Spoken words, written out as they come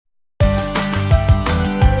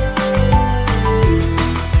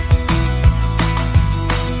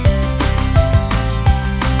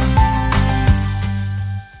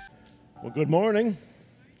Good morning.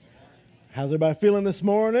 How's everybody feeling this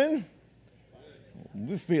morning?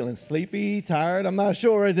 We're feeling sleepy, tired. I'm not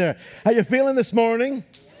sure right there. How you feeling this morning?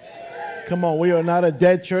 Come on, we are not a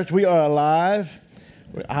dead church. We are alive.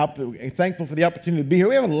 We're thankful for the opportunity to be here.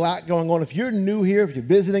 We have a lot going on. If you're new here, if you're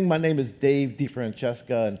visiting, my name is Dave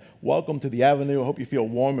DeFrancesca, and welcome to the Avenue. I hope you feel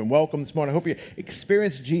warm and welcome this morning. I hope you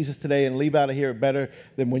experience Jesus today and leave out of here better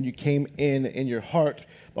than when you came in your heart.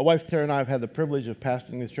 My wife, Tara, and I have had the privilege of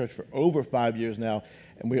pastoring this church for over 5 years now,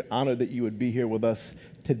 and we're honored that you would be here with us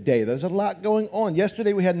today. There's a lot going on.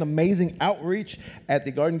 Yesterday, we had an amazing outreach at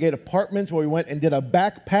the Garden Gate Apartments where we went and did a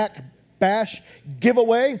backpack bash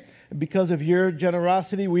giveaway. Because of your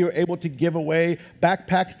generosity, we were able to give away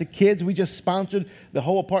backpacks to kids. We just sponsored the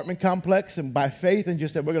whole apartment complex, and by faith, and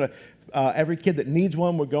just said we're going to, every kid that needs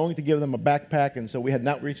one, we're going to give them a backpack. And so we had an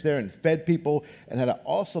outreach there and fed people and had an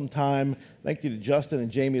awesome time. Thank you to Justin and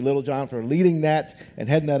Jamie Littlejohn for leading that and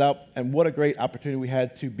heading that up. And what a great opportunity we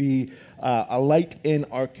had to be a light in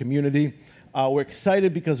our community. We're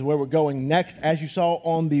excited because of where we're going next. As you saw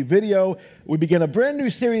on the video, we begin a brand new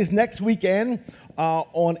series next weekend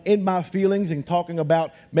on In My Feelings and talking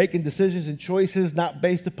about making decisions and choices not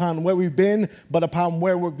based upon where we've been, but upon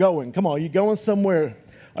where we're going. Come on, are you going somewhere?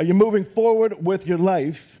 Are you moving forward with your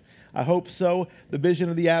life? I hope so. The vision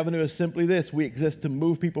of the Avenue is simply this. We exist to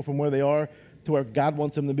move people from where they are to where God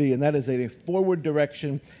wants them to be, and that is a forward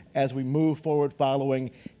direction as we move forward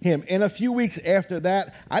following Him. In a few weeks after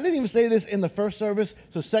that, I didn't even say this in the first service,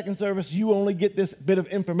 so second service, you only get this bit of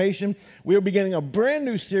information. We are beginning a brand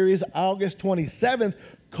new series, August 27th,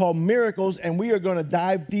 called Miracles, and we are going to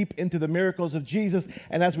dive deep into the miracles of Jesus,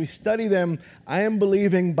 and as we study them, I am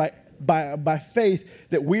believing by faith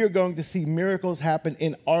that we are going to see miracles happen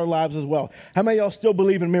in our lives as well. How many of y'all still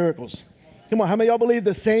believe in miracles? Come on, how many of y'all believe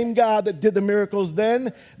the same God that did the miracles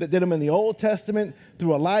then, that did them in the Old Testament,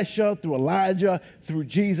 through Elisha, through Elijah, through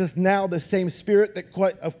Jesus, now the same Spirit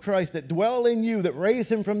of Christ that dwell in you, that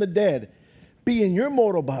raised Him from the dead, be in your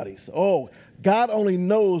mortal bodies? Oh, God only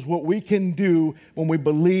knows what we can do when we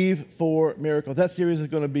believe for miracles. That series is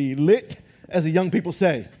going to be lit, as the young people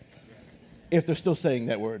say, if they're still saying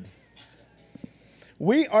that word.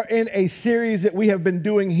 We are in a series that we have been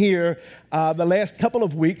doing here the last couple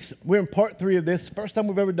of weeks. We're in part 3 of this, first time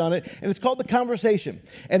we've ever done it, and it's called The Conversation.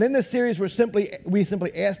 And in this series, we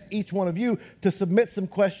simply asked each one of you to submit some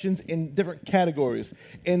questions in different categories.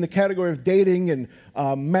 In the category of dating and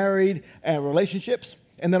married and relationships,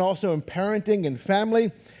 and then also in parenting and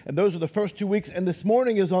family. And those are the first 2 weeks. And this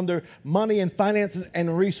morning is under money and finances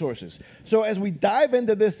and resources. So as we dive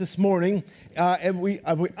into this morning, and we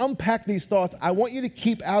unpack these thoughts, I want you to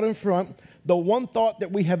keep out in front the one thought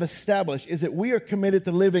that we have established is that we are committed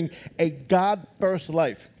to living a God-first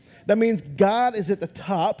life. That means God is at the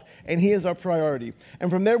top, and He is our priority.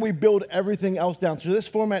 And from there, we build everything else down. So this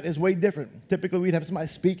format is way different. Typically, we'd have somebody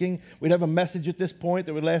speaking. We'd have a message at this point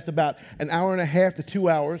that would last about an hour and a half to 2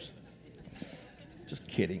 hours. Just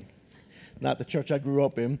kidding. Not the church I grew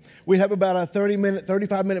up in. We'd have about a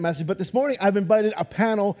 35-minute message. But this morning, I've invited a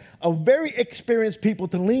panel of very experienced people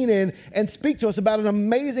to lean in and speak to us about an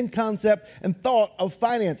amazing concept and thought of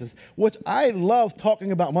finances, which I love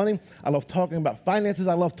talking about money. I love talking about finances.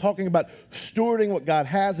 I love talking about stewarding what God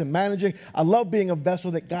has and managing. I love being a vessel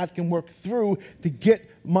that God can work through to get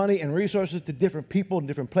money and resources to different people in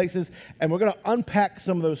different places. And we're going to unpack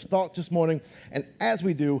some of those thoughts this morning. And as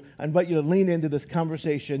we do, I invite you to lean into this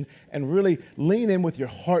conversation and really lean in with your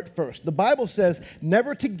heart first. The Bible says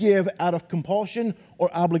never to give out of compulsion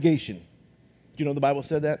or obligation. Do you know the Bible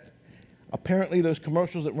said that? Apparently those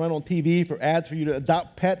commercials that run on TV for ads for you to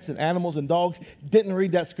adopt pets and animals and dogs didn't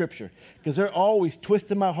read that scripture, because they're always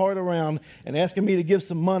twisting my heart around and asking me to give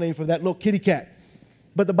some money for that little kitty cat.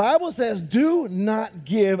 But the Bible says, do not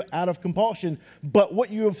give out of compulsion, but what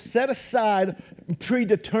you have set aside,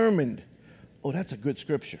 predetermined. Oh, that's a good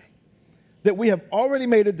scripture. That we have already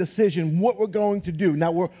made a decision what we're going to do.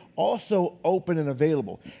 Now, we're also open and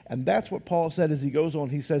available. And that's what Paul said as he goes on.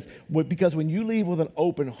 He says, because when you leave with an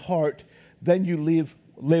open heart, then you live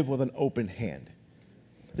with an open hand.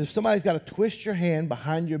 If somebody's got to twist your hand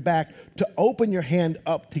behind your back to open your hand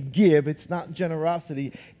up to give, it's not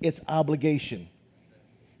generosity, it's obligation.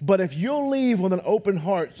 But if you'll leave with an open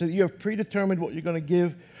heart so that you have predetermined what you're going to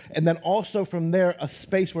give, and then also from there a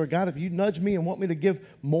space where, God, if you nudge me and want me to give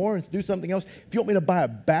more and do something else, if you want me to buy a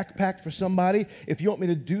backpack for somebody, if you want me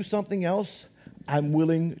to do something else, I'm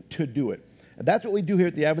willing to do it. And that's what we do here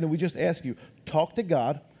at the Avenue. We just ask you, talk to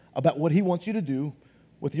God about what He wants you to do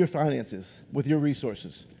with your finances, with your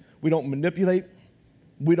resources. We don't manipulate.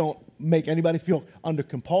 We don't make anybody feel under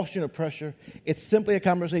compulsion or pressure. It's simply a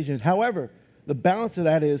conversation. However, the balance of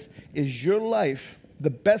that is your life, the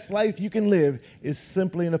best life you can live is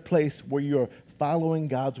simply in a place where you're following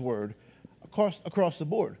God's word across the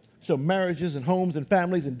board. So marriages and homes and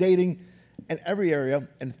families and dating and every area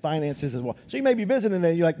and finances as well. So you may be visiting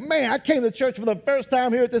and you're like, man, I came to church for the first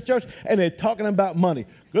time here at this church and they're talking about money.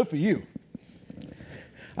 Good for you.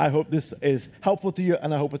 I hope this is helpful to you,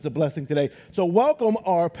 and I hope it's a blessing today. So welcome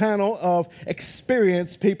our panel of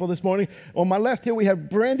experienced people this morning. On my left here, we have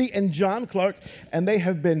Brandy and John Clark, and they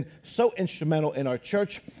have been so instrumental in our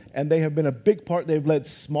church, and they have been a big part. They've led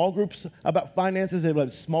small groups about finances. They've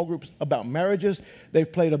led small groups about marriages.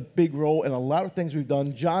 They've played a big role in a lot of things we've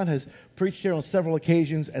done. John has preached here on several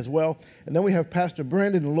occasions as well. And then we have Pastor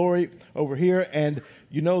Brandon and Lori over here, and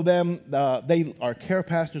you know them. They are care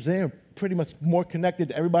pastors. They are pretty much more connected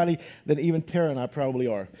to everybody than even Tara and I probably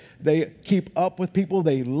are. They keep up with people.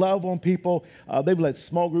 They love on people. They've led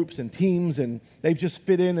small groups and teams, and they've just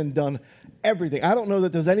fit in and done everything. I don't know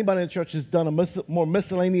that there's anybody in the church that's done a more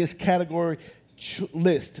miscellaneous category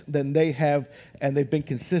list than they have, and they've been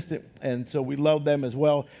consistent, and so we love them as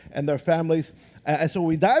well and their families. And so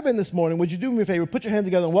we dive in this morning. Would you do me a favor? Put your hands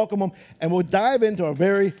together and welcome them, and we'll dive into our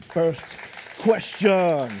very first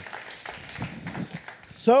question.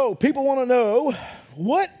 So people want to know,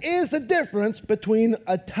 what is the difference between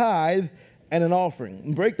a tithe and an offering?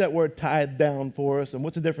 And break that word tithe down for us, and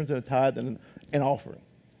what's the difference in a tithe and an offering?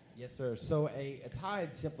 Yes, sir. So a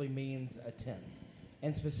tithe simply means a tenth.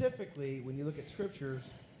 And specifically, when you look at scriptures,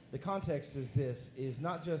 the context is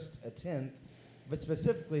not just a tenth, but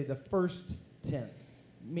specifically the first tenth,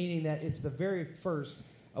 meaning that it's the very first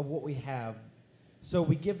of what we have. So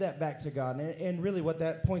we give that back to God. And really what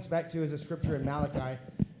that points back to is a scripture in Malachi.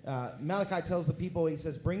 Malachi tells the people, he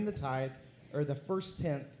says, bring the tithe, or the first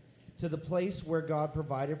tenth, to the place where God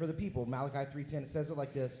provided for the people. Malachi 3:10, it says it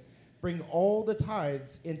like this: bring all the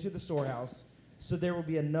tithes into the storehouse, so there will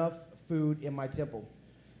be enough food in my temple.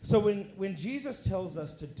 So when Jesus tells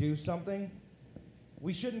us to do something,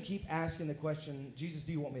 we shouldn't keep asking the question, Jesus,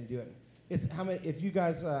 do you want me to do it? It's how many, if you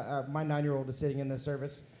guys, my 9-year-old is sitting in the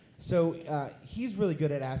service, so he's really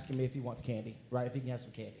good at asking me if he wants candy, right? If he can have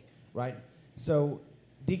some candy, right? So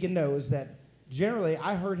Deacon knows that generally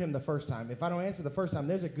I heard him the first time. If I don't answer the first time,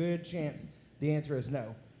 there's a good chance the answer is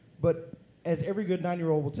no. But as every good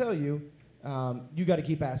 9-year-old will tell you, you got to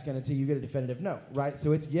keep asking until you get a definitive no, right?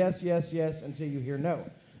 So it's yes, yes, yes until you hear no.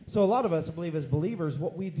 So a lot of us, I believe, as believers,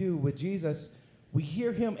 what we do with Jesus, we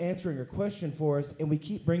hear him answering a question for us, and we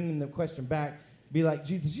keep bringing the question back. Be like,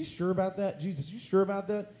 Jesus, you sure about that? Jesus, you sure about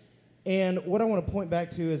that? And what I want to point back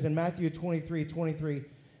to is in Matthew 23:23,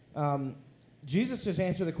 Jesus just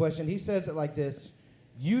answered the question. He says it like this: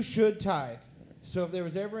 you should tithe. So if there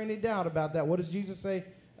was ever any doubt about that, what does Jesus say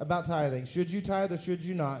about tithing? Should you tithe or should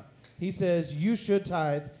you not? He says you should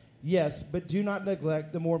tithe, yes, but do not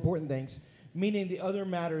neglect the more important things, meaning the other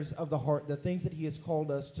matters of the heart, the things that he has called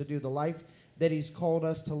us to do, the life that he's called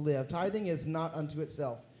us to live. Tithing is not unto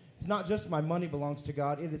itself. It's not just my money belongs to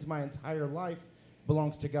God. It is my entire life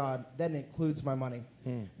belongs to God. That includes my money.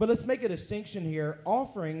 But let's make a distinction here.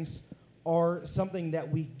 Offerings are something that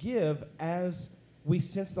we give as we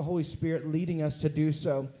sense the Holy Spirit leading us to do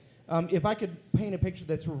so. If I could paint a picture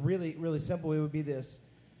that's really, really simple, it would be this.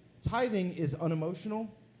 Tithing is unemotional.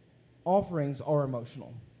 Offerings are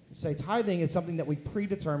emotional. Say tithing is something that we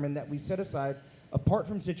predetermine, that we set aside apart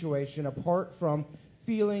from situation, apart from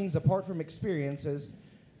feelings, apart from experiences.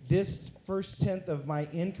 This first tenth of my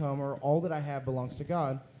income, or all that I have, belongs to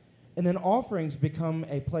God. And then offerings become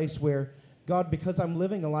a place where, God, because I'm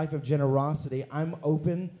living a life of generosity, I'm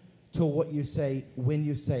open to what you say when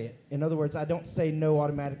you say it. In other words, I don't say no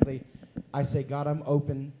automatically. I say, God, I'm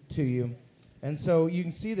open to you. And so you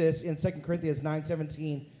can see this in 2 Corinthians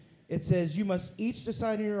 9:17. It says, you must each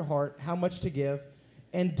decide in your heart how much to give,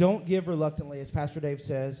 and don't give reluctantly, as Pastor Dave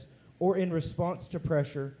says, or in response to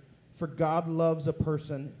pressure, for God loves a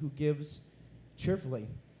person who gives cheerfully.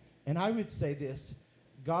 And I would say this: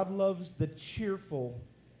 God loves the cheerful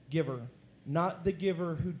giver, not the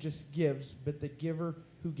giver who just gives, but the giver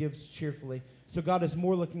who gives cheerfully. So God is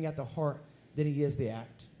more looking at the heart than he is the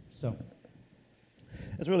act. So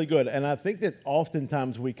that's really good. And I think that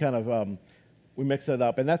oftentimes we kind of we mix that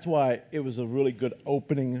up, and that's why it was a really good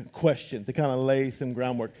opening question to kind of lay some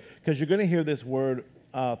groundwork, because you're going to hear this word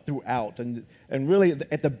throughout, and really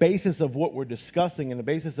at the basis of what we're discussing and the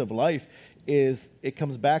basis of life is it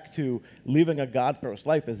comes back to living a God-first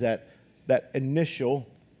life, is that initial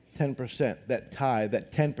 10%, that tithe,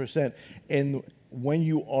 that 10%. And when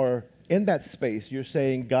you are in that space, you're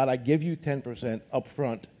saying, God, I give you 10% up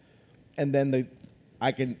front, and then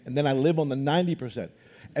I live on the 90%.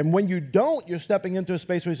 And when you don't, you're stepping into a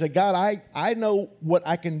space where you say, God, I know what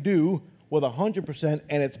I can do with 100%,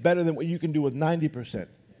 and it's better than what you can do with 90%.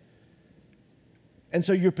 And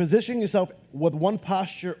so you're positioning yourself with one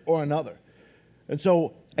posture or another. And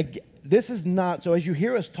so this is not, so as you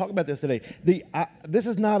hear us talk about this today, this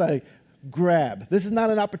is not a grab. This is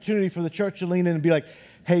not an opportunity for the church to lean in and be like,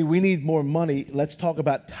 hey, we need more money. Let's talk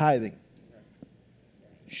about tithing.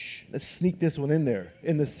 Shh, let's sneak this one in there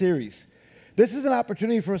in the series. This is an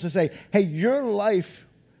opportunity for us to say, hey, your life,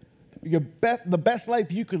 the best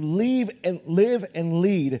life you could live and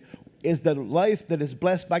lead is the life that is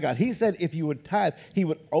blessed by God. He said if you would tithe, he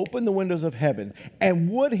would open the windows of heaven, and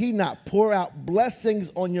would he not pour out blessings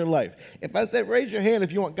on your life? If I said raise your hand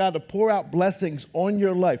if you want God to pour out blessings on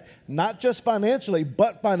your life, not just financially,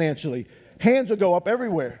 but financially, hands will go up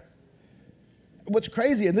everywhere. What's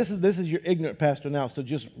crazy, and this is your ignorant pastor now, so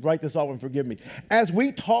just write this off and forgive me. As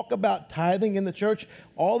we talk about tithing in the church,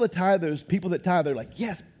 all the tithers, people that tithe, they're like,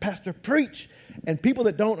 yes, pastor, preach. And people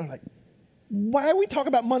that don't are like, why are we talking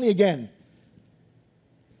about money again?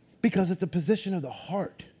 Because it's a position of the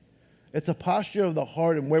heart. It's a posture of the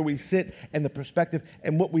heart and where we sit and the perspective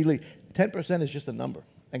and what we lead. 10% is just a number.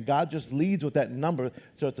 And God just leads with that number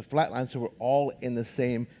so it's a flat line so we're all in the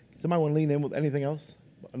same. Somebody want to lean in with anything else?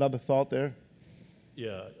 Another thought there?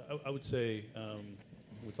 Yeah, I would say,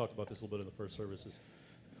 we talked about this a little bit in the first services,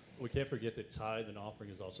 we can't forget that tithe and offering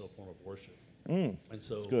is also a form of worship. And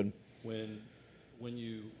so good. When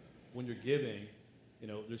you're giving,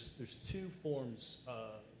 there's two forms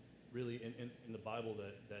really in the Bible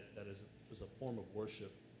that is a form of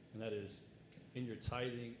worship, and that is in your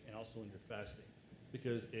tithing and also in your fasting,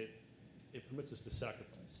 because it permits us to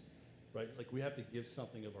sacrifice, right? Like we have to give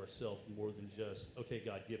something of ourselves more than just, okay,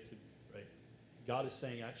 God, give to me, right? God is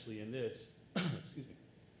saying actually in this, excuse me,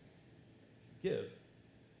 give,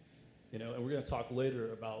 and we're going to talk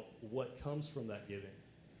later about what comes from that giving.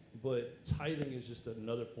 But tithing is just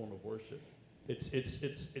another form of worship.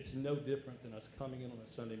 It's no different than us coming in on a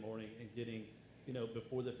Sunday morning and getting,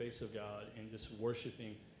 before the face of God and just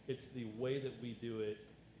worshiping. It's the way that we do it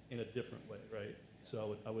in a different way, right?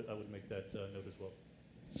 So I would make that note as well.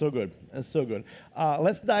 So good. That's so good.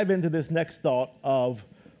 Let's dive into this next thought of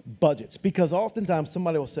budgets, because oftentimes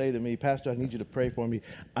somebody will say to me, Pastor, I need you to pray for me.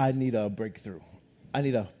 I need a breakthrough. I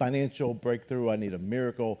need a financial breakthrough. I need a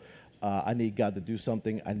miracle. I need God to do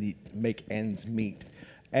something. I need to make ends meet.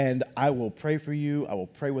 And I will pray for you. I will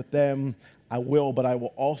pray with them. I will, but I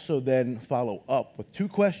will also then follow up with two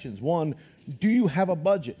questions. One, do you have a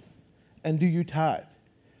budget? And do you tithe?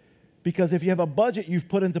 Because if you have a budget, you've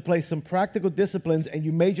put into place some practical disciplines, and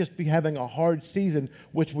you may just be having a hard season,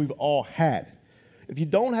 which we've all had. If you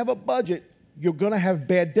don't have a budget, you're going to have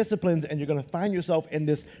bad disciplines, and you're going to find yourself in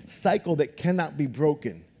this cycle that cannot be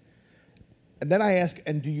broken. And then I ask,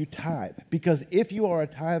 and do you tithe? Because if you are a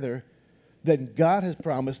tither, then God has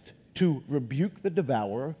promised to rebuke the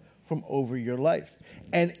devourer from over your life.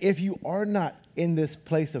 And if you are not in this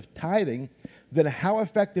place of tithing, then how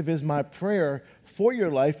effective is my prayer for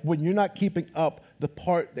your life when you're not keeping up the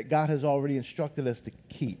part that God has already instructed us to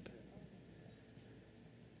keep?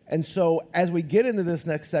 And so as we get into this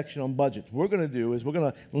next section on budgets, we're going to do is we're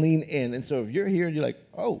going to lean in. And so if you're here and you're like,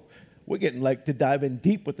 oh, we're getting like to dive in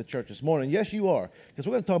deep with the church this morning. Yes, you are, because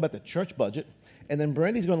we're going to talk about the church budget. And then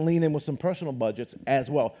Brandy's going to lean in with some personal budgets as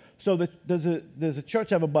well. So does a church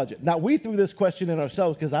have a budget? Now, we threw this question in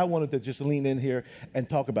ourselves because I wanted to just lean in here and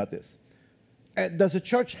talk about this. Does a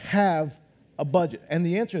church have a budget? And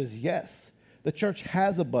the answer is yes. The church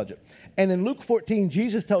has a budget. And in Luke 14,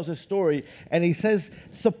 Jesus tells a story, and he says,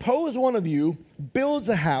 suppose one of you builds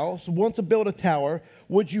a house, wants to build a tower.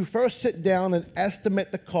 Would you first sit down and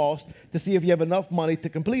estimate the cost to see if you have enough money to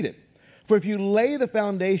complete it? For if you lay the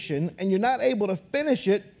foundation and you're not able to finish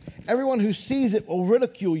it, everyone who sees it will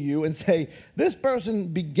ridicule you and say, this person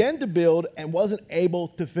began to build and wasn't able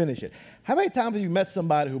to finish it. How many times have you met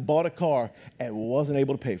somebody who bought a car and wasn't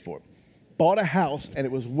able to pay for it? Bought a house and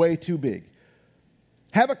it was way too big?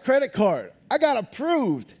 Have a credit card. I got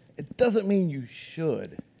approved. It doesn't mean you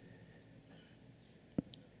should.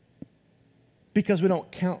 Because we don't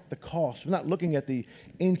count the cost. We're not looking at the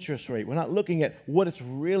interest rate. We're not looking at what it's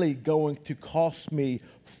really going to cost me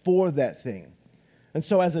for that thing. And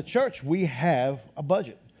so as a church, we have a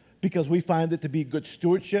budget because we find it to be good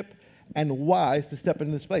stewardship and wise to step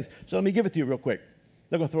into this place. So let me give it to you real quick.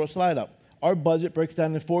 They're going to throw a slide up. Our budget breaks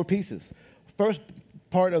down into 4 pieces. First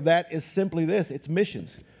part of that is simply this. It's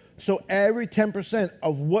missions. So every 10%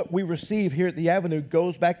 of what we receive here at the Avenue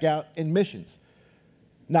goes back out in missions.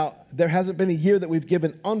 Now, there hasn't been a year that we've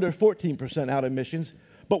given under 14% out in missions,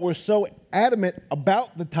 but we're so adamant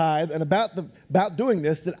about the tithe and about doing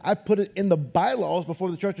this that I put it in the bylaws before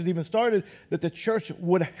the church was even started that the church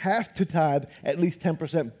would have to tithe at least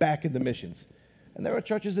 10% back into missions. And there are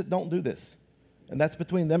churches that don't do this. And that's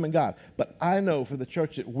between them and God. But I know for the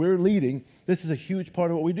church that we're leading, this is a huge part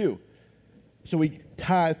of what we do. So we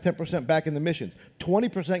tithe 10% back into missions.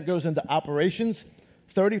 20% goes into operations,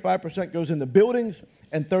 35% goes into buildings,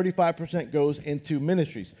 and 35% goes into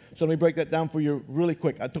ministries. So let me break that down for you really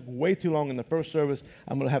quick. I took way too long in the first service.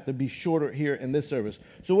 I'm going to have to be shorter here in this service.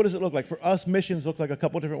 So what does it look like? For us, missions look like a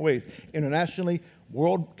couple different ways. Internationally,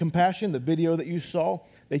 World Compassion, the video that you saw,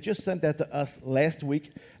 they just sent that to us last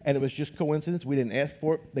week, and it was just coincidence. We didn't ask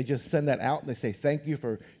for it. They just send that out, and they say thank you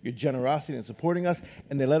for your generosity and supporting us,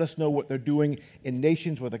 and they let us know what they're doing in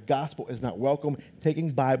nations where the gospel is not welcome,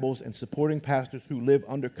 taking Bibles and supporting pastors who live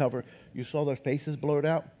undercover. You saw their faces blurred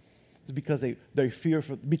out? It's because they fear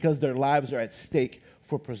because their lives are at stake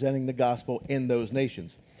for presenting the gospel in those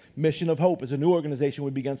nations. Mission of Hope is a new organization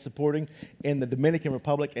we began supporting in the Dominican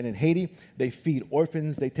Republic and in Haiti. They feed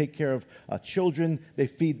orphans, they take care of children, they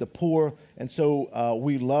feed the poor, and so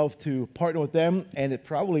we love to partner with them. And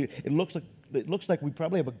it looks like we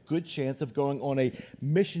probably have a good chance of going on a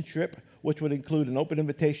mission trip, which would include an open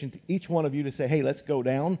invitation to each one of you to say, hey, let's go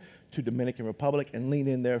down to Dominican Republic and lean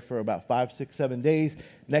in there for about 5, 6, 7 days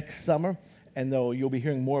next summer. And though you'll be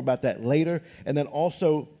hearing more about that later. And then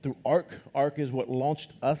also through ARC. ARC is what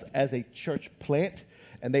launched us as a church plant,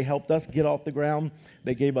 and they helped us get off the ground.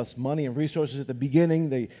 They gave us money and resources at the beginning.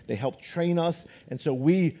 They helped train us, and so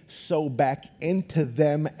we sow back into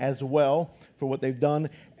them as well for what they've done.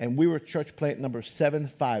 And we were church plant number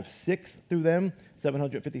 756 through them,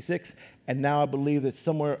 756, and now I believe it's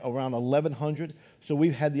somewhere around 1,100. So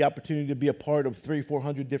we've had the opportunity to be a part of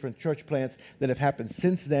 300-400 different church plants that have happened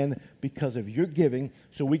since then because of your giving,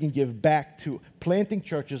 so we can give back to planting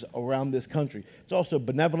churches around this country. It's also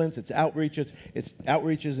benevolence, it's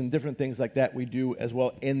outreaches and different things like that we do as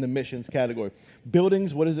well in the missions category.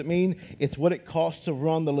 Buildings, what does it mean? It's what it costs to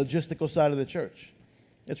run the logistical side of the church.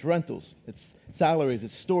 It's rentals, it's salaries,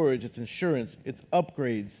 it's storage, it's insurance, it's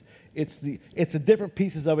upgrades. It's the different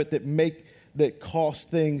pieces of it that cost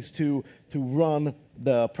things to run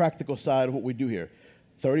the practical side of what we do here.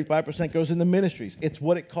 35% goes into ministries. It's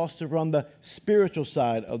what it costs to run the spiritual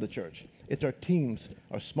side of the church. It's our teams,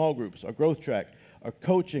 our small groups, our growth track, our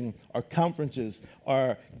coaching, our conferences,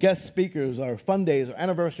 our guest speakers, our fun days, our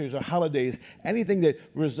anniversaries, our holidays, anything that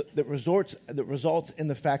results in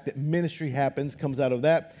the fact that ministry happens comes out of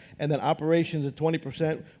that. And then operations at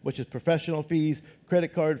 20%, which is professional fees,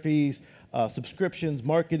 credit card fees, subscriptions,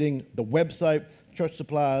 marketing, the website, church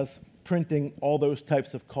supplies, printing, all those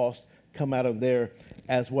types of costs come out of there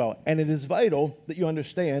as well. And it is vital that you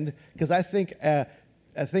understand, because I think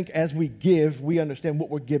as we give, we understand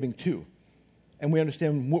what we're giving to. And we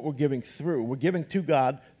understand what we're giving through. We're giving to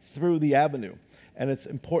God through the avenue. And it's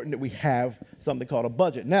important that we have something called a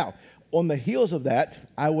budget. Now, on the heels of that,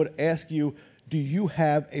 I would ask you, do you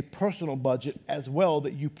have a personal budget as well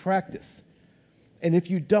that you practice? And if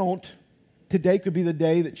you don't, today could be the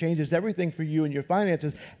day that changes everything for you and your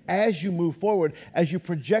finances as you move forward, as you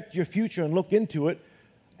project your future and look into it.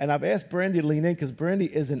 And I've asked Brandy to lean in because Brandy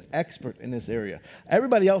is an expert in this area.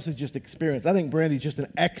 Everybody else is just experienced. I think Brandy's just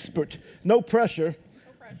an expert. No pressure,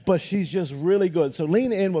 but she's just really good. So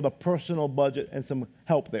lean in with a personal budget and some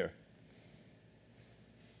help there.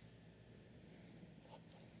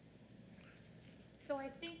 So I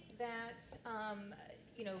think that,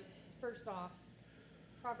 first off,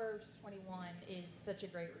 Proverbs 21 is such a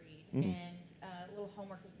great read. Mm-hmm. And a little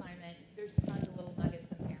homework assignment, there's tons of little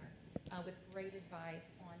nuggets in there with great advice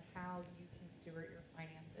on how you can steward your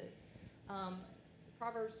finances.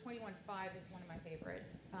 Proverbs 21:5 is one of my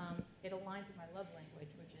favorites. It aligns with my love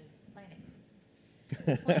language, which is planning.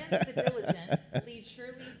 The plan of the diligent leads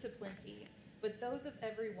surely to plenty, but those of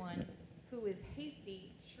everyone who is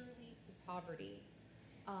hasty surely to poverty.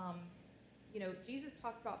 Jesus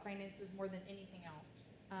talks about finances more than anything else.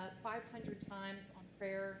 500 times on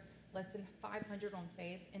prayer, less than 500 on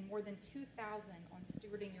faith, and more than 2,000 on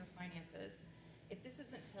stewarding your finances. If this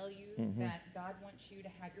doesn't tell you that God wants you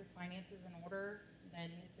to have your finances in order,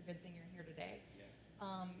 then it's a good thing you're here today.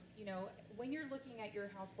 Yeah. When you're looking at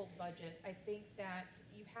your household budget, I think that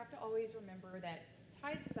you have to always remember that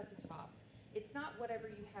tithe is at the top. It's not whatever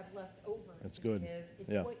you have left over to give.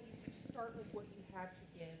 It's what you start with what you have to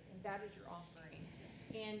give, and that is your offering.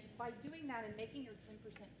 And by doing that and making your 10%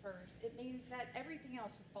 first, it means that everything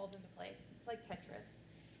else just falls into place. It's like Tetris.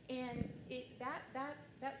 And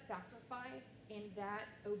that sacrifice and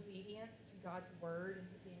that obedience to God's word and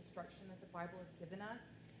the instruction that the Bible has given us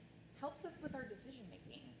helps us with our decision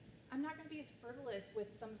making. I'm not going to be as frivolous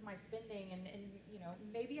with some of my spending, and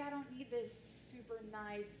maybe I don't need this super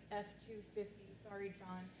nice F-250. Sorry,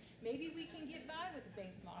 John. Maybe we can get by with the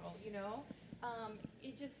base model.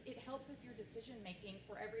 It helps with your decision making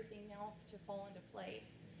for everything else to fall into place.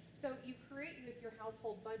 So you create with your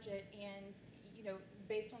household budget, and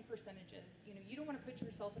based on percentages. You don't want to put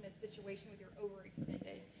yourself in a situation where you're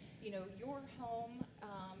overextended. Your home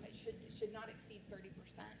should not exceed 30%,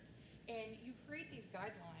 and you create these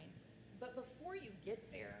guidelines. But before you get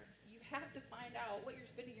there, you have to find out what you're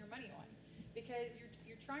spending your money on, because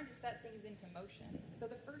you're trying to set things into motion. So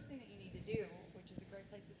the first thing that you need to do, which is a great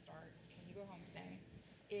place to start when you go home today,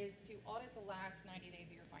 is to audit the last 90 days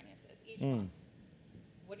of your finances each month.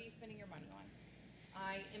 What are you spending your money on?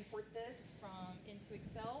 I import this into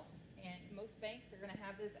Excel, and most banks are going to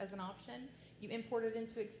have this as an option. You import it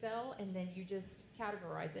into Excel, and then you just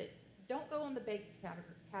categorize it. Don't go on the bank's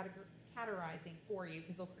categorizing for you,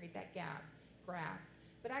 because they'll create that graph.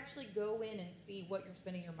 But actually go in and see what you're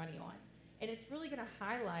spending your money on. And it's really going to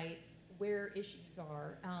highlight where issues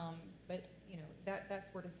are. But that's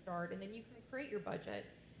where to start. And then you can create your budget.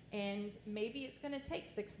 And maybe it's going to take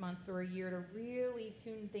 6 months or a year to really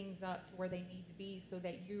tune things up to where they need to be, so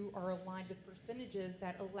that you are aligned with percentages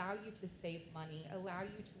that allow you to save money, allow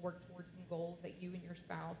you to work towards some goals that you and your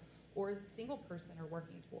spouse or as a single person are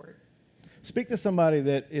working towards. Speak to somebody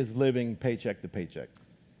that is living paycheck to paycheck.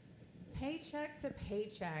 Paycheck to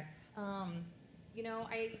paycheck.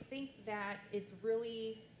 I think that it's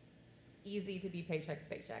really easy to be paycheck to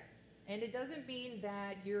paycheck. And it doesn't mean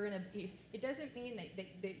that it doesn't mean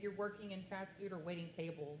that you're working in fast food or waiting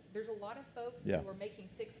tables. There's a lot of folks who are making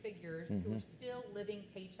six figures who are still living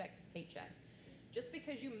paycheck to paycheck. Just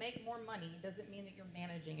because you make more money doesn't mean that you're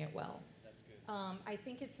managing it well. That's good. I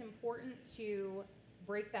think it's important to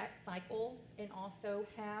break that cycle and also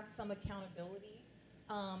have some accountability.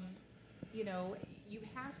 You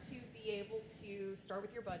have to be able to start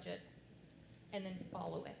with your budget and then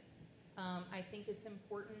follow it. I think it's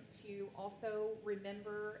important to also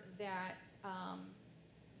remember that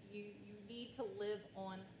you need to live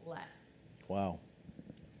on less. Wow.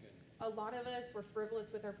 That's good. A lot of us were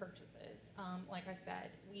frivolous with our purchases. Like I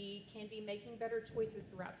said, we can be making better choices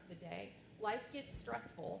throughout the day. Life gets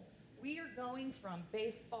stressful. We are going from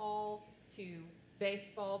baseball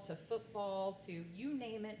to football to you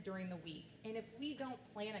name it during the week. And if we don't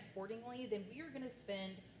plan accordingly, then we are going to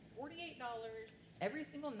spend $48 every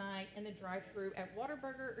single night in the drive-thru at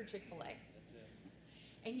Whataburger or Chick-fil-A. That's it.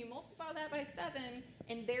 And you multiply that by 7,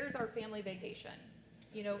 and there's our family vacation.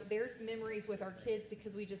 There's memories with our kids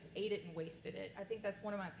because we just ate it and wasted it. I think that's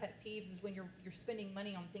one of my pet peeves, is when you're spending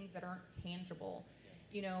money on things that aren't tangible.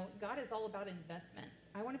 God is all about investments.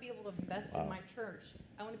 I want to be able to invest in my church.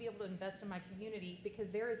 I want to be able to invest in my community, because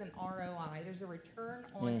there is an ROI. There's a return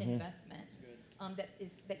on investment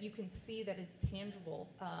that you can see, that is tangible.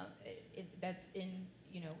 That's in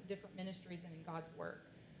different ministries and in God's work.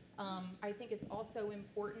 I think it's also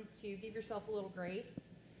important to give yourself a little grace.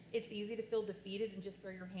 It's easy to feel defeated and just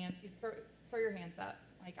throw your hands up.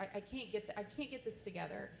 Like I can't get this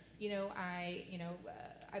together. I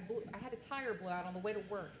had a tire blow out on the way to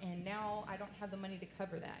work, and now I don't have the money to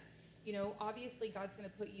cover that. Obviously God's going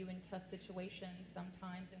to put you in tough situations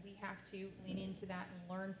sometimes, and we have to lean into that and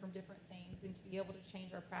learn from different things and to be able to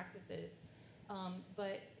change our practices.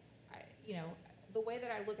 But the way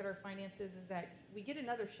that I look at our finances is that we get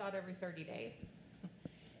another shot every 30 days.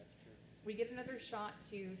 We get another shot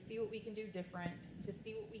to see what we can do different, to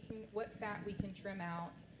see what fat we can trim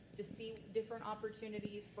out, to see different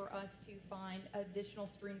opportunities for us to find additional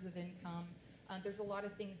streams of income. There's a lot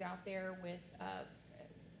of things out there with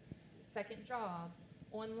second jobs,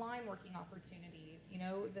 online working opportunities.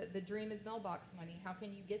 The dream is mailbox money. How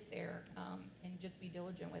can you get there and just be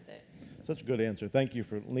diligent with it? Such a good answer. Thank you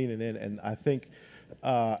for leaning in. And I think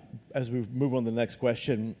as we move on to the next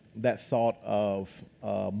question, that thought of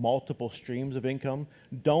multiple streams of income,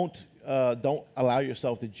 don't allow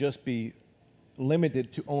yourself to just be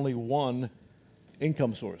limited to only one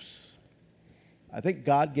income source. I think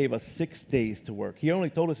God gave us 6 days to work. He only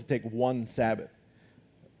told us to take one Sabbath.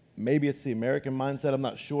 Maybe it's the American mindset, I'm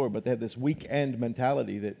not sure, but they have this weekend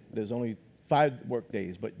mentality that there's only 5 work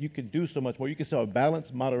days, but you can do so much more. You can still have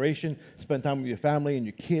balance, moderation, spend time with your family and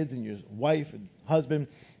your kids and your wife and husband.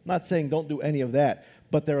 I'm not saying don't do any of that,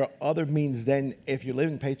 but there are other means then, if you're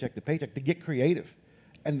living paycheck to paycheck, to get creative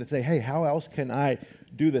and to say, hey, how else can I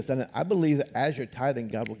do this? And I believe that as you're tithing,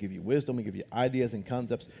 God will give you wisdom and give you ideas and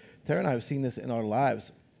concepts. Tara and I have seen this in our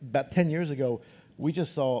lives. About 10 years ago, we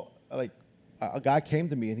just saw, a guy came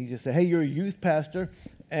to me and he just said, hey, you're a youth pastor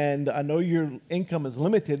and I know your income is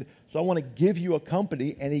limited, so I want to give you a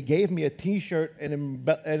company. And he gave me a T-shirt and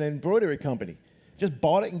an embroidery company. Just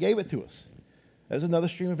bought it and gave it to us. There's another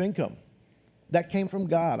stream of income. That came from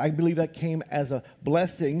God. I believe that came as a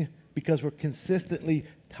blessing because we're consistently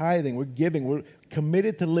tithing, we're giving, we're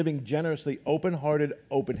committed to living generously, open-hearted,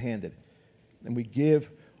 open-handed. And we give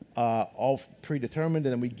all predetermined,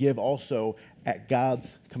 and then we give also at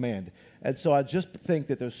God's command. And so I just think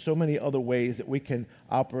that there's so many other ways that we can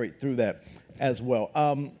operate through that as well.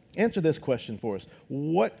 Answer this question for us.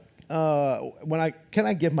 Can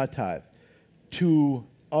I give my tithe to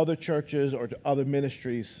other churches or to other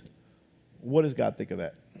ministries? What does God think of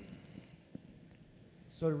that?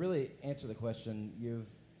 So to really answer the question,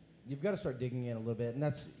 you've got to start digging in a little bit, and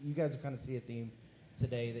that's, you guys will kind of see a theme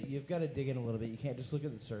today that you've got to dig in a little bit. You can't just look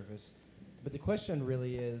at the surface. But the question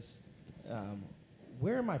really is,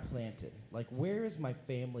 where am I planted? Like, where is my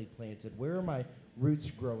family planted? Where are my roots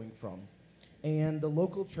growing from? And the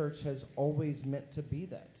local church has always meant to be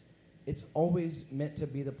that. It's always meant to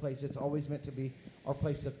be the place. It's always meant to be our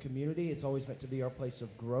place of community. It's always meant to be our place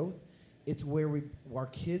of growth. It's where our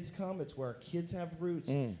kids come. It's where our kids have roots.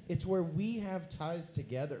 It's where we have ties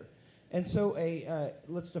together. And so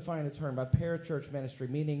let's define a term, a parachurch ministry,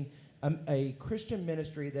 meaning a Christian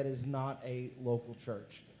ministry that is not a local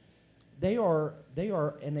church. They are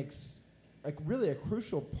really a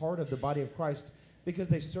crucial part of the body of Christ because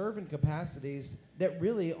they serve in capacities that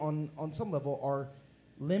really on some level are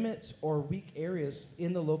limits or weak areas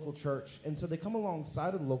in the local church. And so they come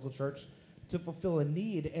alongside of the local church to fulfill a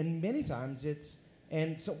need. And many times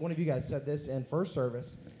one of you guys said this in first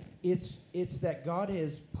service, it's that God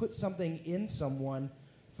has put something in someone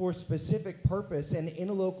for a specific purpose, and in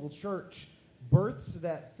a local church births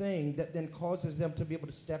that thing that then causes them to be able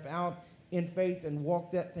to step out in faith and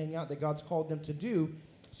walk that thing out that God's called them to do.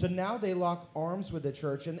 So now they lock arms with the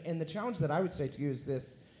church. And the challenge that I would say to you is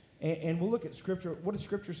this, and we'll look at Scripture. What does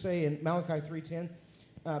Scripture say in Malachi 3:10?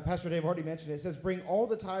 Pastor Dave already mentioned it. It says, bring all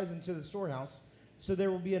the tithes into the storehouse so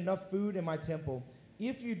there will be enough food in my temple.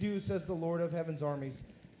 If you do, says the Lord of heaven's armies,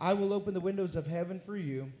 I will open the windows of heaven for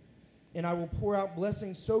you, and I will pour out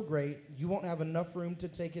blessings so great you won't have enough room to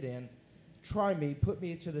take it in. Try me, put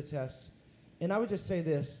me to the test. And I would just say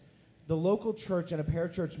this, the local church and a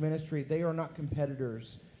parachurch ministry, they are not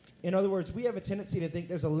competitors. In other words, we have a tendency to think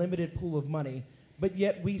there's a limited pool of money, but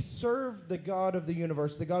yet we serve the God of the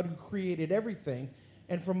universe, the God who created everything.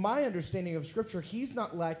 And from my understanding of Scripture, he's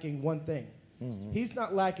not lacking one thing. Mm-hmm. He's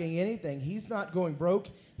not lacking anything. He's not going broke.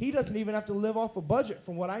 He doesn't even have to live off a budget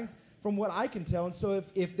from what I can tell. And so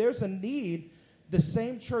if there's a need, the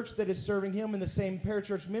same church that is serving him and the same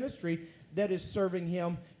parachurch ministry that is serving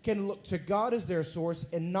him can look to God as their source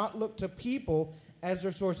and not look to people as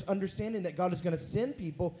their source, understanding that God is going to send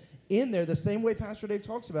people in there the same way Pastor Dave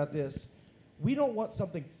talks about this. We don't want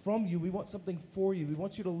something from you. We want something for you. We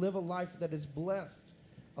want you to live a life that is blessed,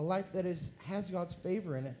 a life that has God's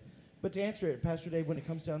favor in it. But to answer it, Pastor Dave, when it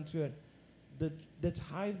comes down to it, the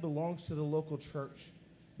tithe belongs to the local church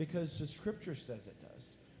because the Scripture says it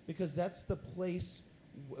does. Because that's the place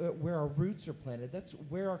where our roots are planted. That's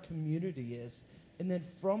where our community is. And then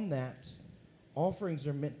from that, offerings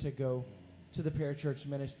are meant to go to the parachurch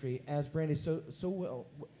ministry. As Brandy so well,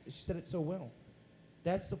 she said it so well.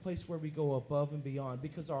 That's the place where we go above and beyond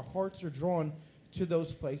because our hearts are drawn to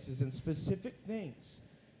those places and specific things.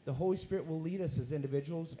 The Holy Spirit will lead us as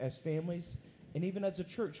individuals, as families, and even as a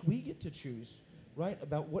church. We get to choose, right,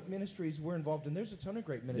 about what ministries we're involved in. There's a ton of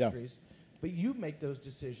great ministries, but you make those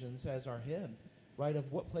decisions as our head, right,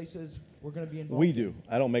 of what places we're going to be involved in. We do.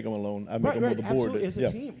 I don't make them alone. I make them with the board. Absolutely, as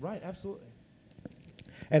a team. Right, absolutely.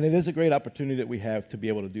 And it is a great opportunity that we have to be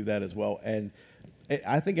able to do that as well. And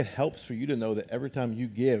I think it helps for you to know that every time you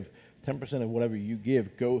give, 10% of whatever you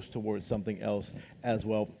give goes towards something else as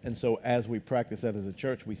well. And so as we practice that as a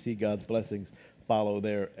church, we see God's blessings follow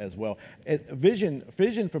there as well. Vision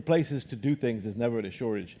for places to do things is never at a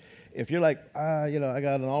shortage. If you're like, I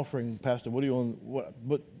got an offering, Pastor, what do you want?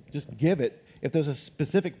 But just give it. If there's a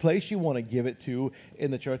specific place you want to give it to in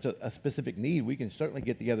the church, a specific need, we can certainly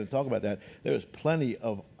get together and talk about that. There's plenty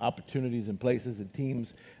of opportunities and places and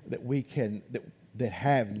teams that we can that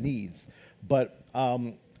have needs. But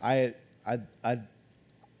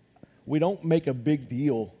we don't make a big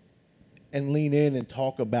deal and lean in and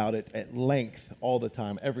talk about it at length all the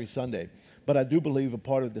time, every Sunday. But I do believe a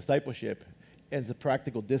part of discipleship is the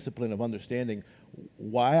practical discipline of understanding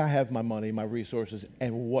why I have my money, my resources,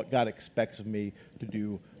 and what God expects of me to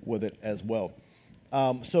do with it as well.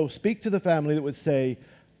 So speak to the family that would say,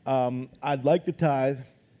 I'd like to tithe,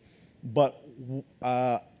 but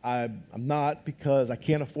I'm not because I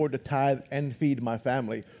can't afford to tithe and feed my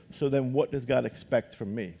family. So then what does God expect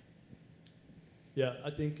from me? Yeah, I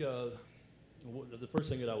think the first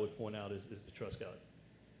thing that I would point out is to trust God.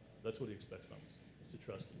 That's what he expects from us, is to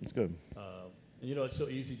trust him. It's good. And it's so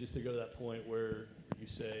easy just to go to that point where you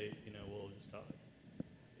say, well, just tithe.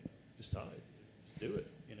 Just tithe. Just do it,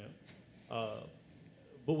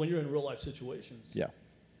 But when you're in real life situations, Yeah.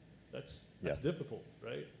 that's Yeah. difficult,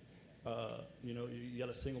 right? You got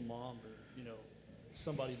a single mom or,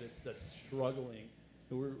 somebody that's struggling.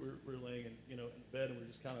 And we're laying in bed and we're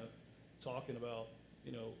just kind of talking about,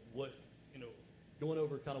 what, going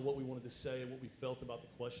over kind of what we wanted to say and what we felt about the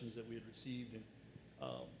questions that we had received. And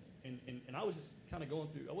I was just kind of I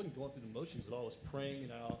wasn't going through the motions at all. I was praying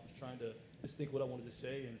it out, trying to just think what I wanted to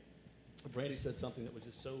say. And Brandy said something that was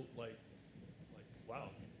just so like, wow,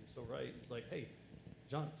 you're so right. It's like, hey,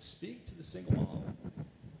 John, speak to the single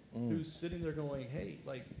mom who's sitting there going, hey,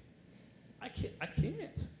 like, I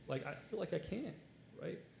can't. Like, I feel like I can't,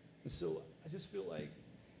 right? And so I just feel like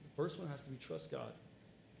the first one has to be trust God.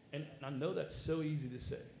 And I know that's so easy to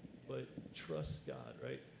say, but trust God,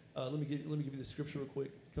 right? Let me give you the scripture real quick.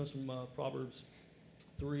 It comes from Proverbs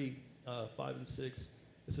 3, 5 and 6.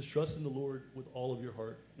 It says, trust in the Lord with all of your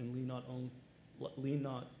heart and lean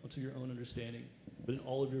not unto your own understanding, but in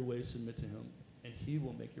all of your ways submit to him, and he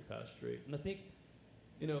will make your path straight. And I think,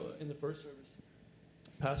 in the first service,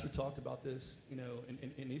 Pastor talked about this,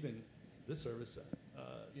 and even this service,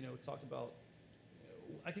 talked about,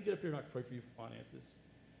 I can get up here and I can pray for you for finances.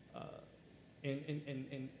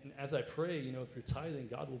 And as I pray, if you're tithing,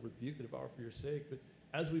 God will rebuke the devourer for your sake. But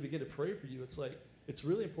as we begin to pray for you, it's like, it's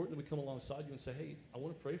really important that we come alongside you and say, hey, I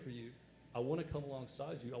want to pray for you. I want to come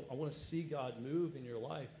alongside you. I want to see God move in your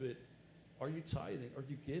life. But are you tithing? Are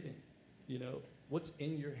you giving? What's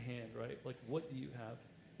in your hand, right? Like, what do you have?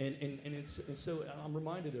 And so I'm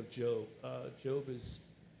reminded of Job. Job is,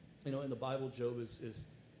 in the Bible, Job is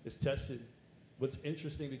tested. What's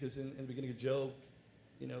interesting, because in the beginning of Job,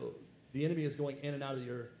 the enemy is going in and out of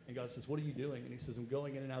the earth. And God says, what are you doing? And he says, I'm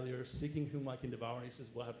going in and out of the earth, seeking whom I can devour. And he says,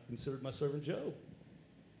 well, I have considered my servant Job.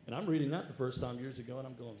 And I'm reading that the first time years ago, and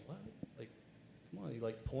I'm going, what? Like, come on. He,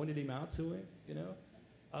 pointed him out to him,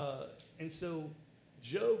 And so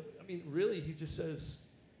Job, really, he just says,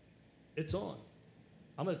 it's on.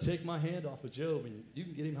 I'm going to take my hand off of Job, and you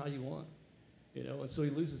can get him how you want. And so he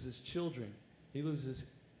loses his children. He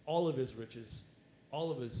loses all of his riches,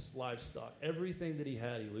 all of his livestock, everything that he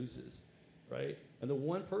had, he loses, right? And the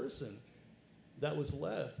one person that was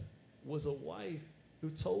left was a wife who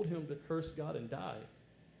told him to curse God and die.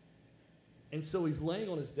 And so he's laying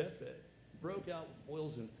on his deathbed, broke out with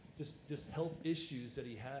boils and just health issues that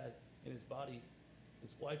he had in his body.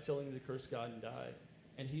 His wife telling him to curse God and die.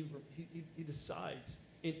 And he decides,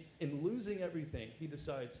 in losing everything, he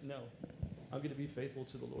decides, no, I'm going to be faithful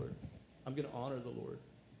to the Lord. I'm going to honor the Lord.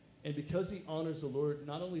 And because he honors the Lord,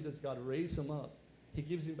 not only does God raise him up, he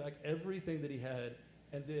gives him back everything that he had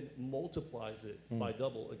and then multiplies it by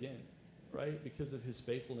double again, right? Because of his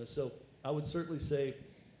faithfulness. So I would certainly say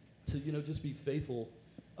to, just be faithful,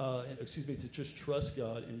 to just trust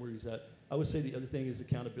God and where he's at. I would say the other thing is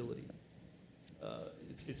accountability.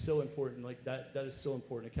 It's so important. Like that is so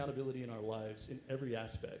important. Accountability in our lives in every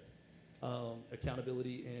aspect.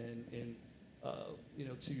 Accountability in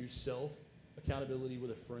to yourself. Accountability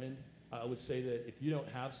with a friend. I would say that if you don't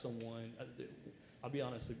have someone, I'll be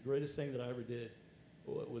honest, the greatest thing that I ever did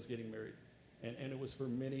was getting married. And it was for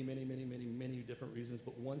many, many, many, many, many different reasons.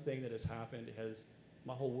 But one thing that has happened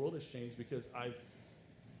my whole world has changed because I've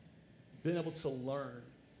been able to learn,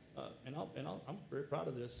 I'm very proud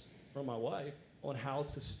of this from my wife, on how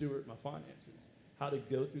to steward my finances, how to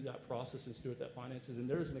go through that process and steward that finances. And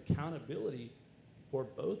there is an accountability for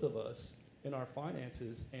both of us in our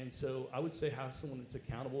finances. And so I would say have someone that's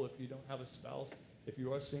accountable. If you don't have a spouse, if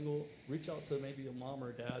you are single, reach out to maybe a mom or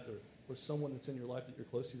a dad or someone that's in your life that you're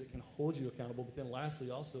close to that can hold you accountable. But then lastly,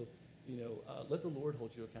 also, let the Lord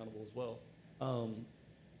hold you accountable as well.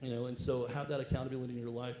 And so have that accountability in your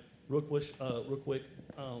life. Real quick,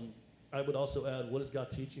 I would also add, what is God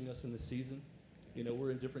teaching us in this season?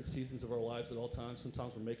 We're in different seasons of our lives at all times.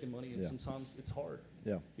 Sometimes we're making money, and sometimes it's hard.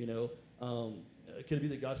 Yeah. Could it be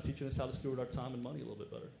that God's teaching us how to steward our time and money a little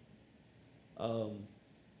bit better?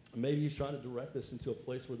 Maybe he's trying to direct us into a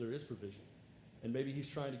place where there is provision. And maybe he's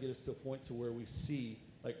trying to get us to a point to where we see,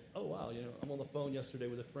 like, oh, wow, I'm on the phone yesterday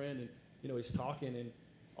with a friend, and, he's talking, and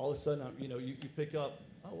all of a sudden, you pick up,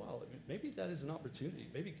 oh, wow, maybe that is an opportunity.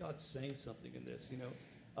 Maybe God's saying something in this,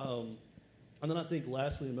 And then I think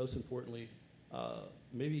lastly and most importantly,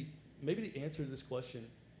 maybe the answer to this question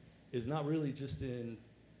is not really just in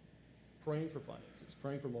praying for finances,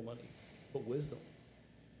 praying for more money, but wisdom.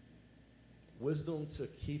 Wisdom to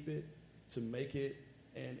keep it, to make it,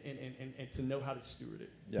 and to know how to steward it.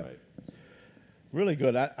 Yeah. Right? Really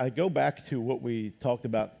good. I go back to what we talked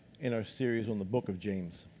about in our series on the book of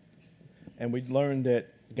James. And we learned that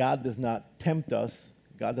God does not tempt us.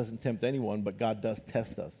 God doesn't tempt anyone, but God does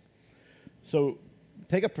test us. So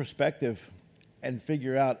take a perspective and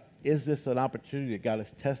figure out, is this an opportunity that God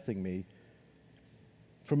is testing me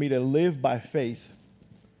for me to live by faith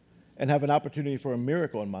and have an opportunity for a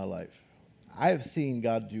miracle in my life? I have seen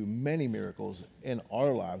God do many miracles in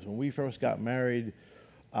our lives. When we first got married,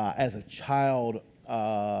 as a child,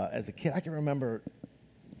 as a kid, I can remember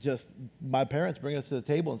just my parents bringing us to the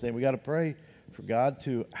table and saying, we got to pray for God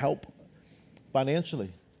to help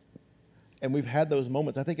financially. And we've had those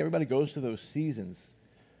moments. I think everybody goes through those seasons.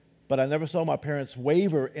 But I never saw my parents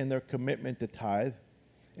waver in their commitment to tithe.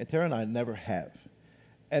 And Tara and I never have.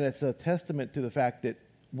 And it's a testament to the fact that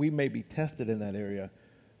we may be tested in that area,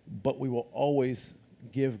 but we will always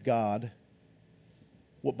give God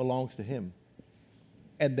what belongs to him.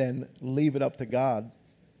 And then leave it up to God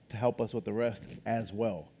to help us with the rest as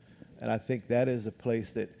well. And I think that is a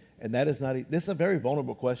place that, and that is not, this is a very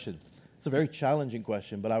vulnerable question. It's a very challenging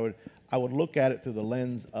question, but I would look at it through the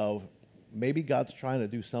lens of maybe God's trying to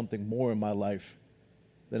do something more in my life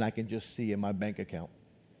than I can just see in my bank account.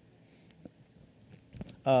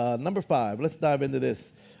 Number 5, let's dive into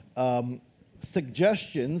this.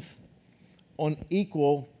 Suggestions on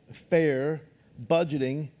equal, fair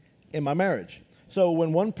budgeting in my marriage. So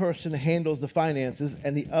when one person handles the finances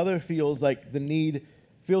and the other feels the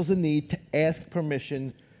need to ask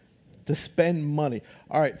permission to spend money.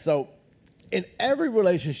 All right, so in every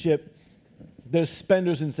relationship, there's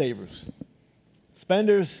spenders and savers.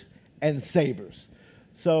 Spenders and savers.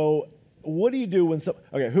 So what do you do when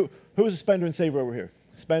who's a spender and saver over here?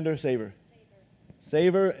 Spender, saver.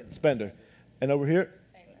 Saver and spender. And over here?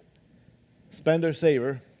 Saver. Spender,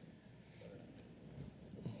 saver.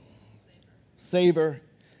 Saver.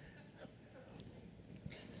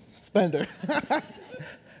 Spender.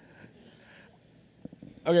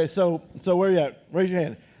 Okay, so where are you at? Raise your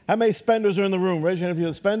hand. How many spenders are in the room? Raise your hand if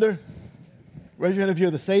you're the spender. Raise your hand if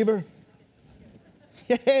you're the saver.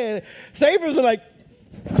 Yeah, savers are like,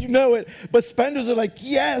 you know it, but spenders are like,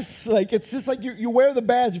 yes. It's just like you wear the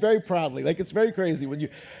badge very proudly. It's very crazy when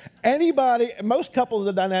most couples,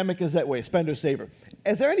 the dynamic is that way, spender, saver.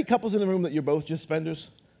 Is there any couples in the room that you're both just spenders?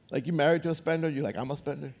 You're married to a spender, you're like, I'm a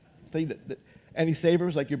spender? Any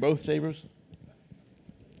savers, you're both savers?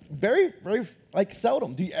 Very, very,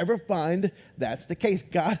 seldom. Do you ever find that's the case?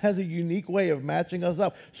 God has a unique way of matching us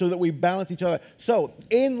up so that we balance each other. So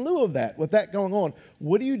in lieu of that, with that going on,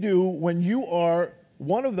 what do you do when you are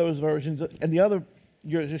one of those versions and the other,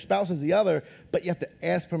 your spouse is the other, but you have to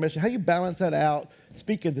ask permission? How do you balance that out?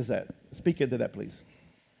 Speak into that, please.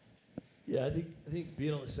 Yeah, I think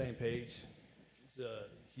being on the same page is a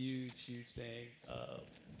huge, huge thing.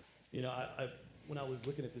 I when I was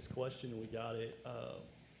looking at this question and we got it,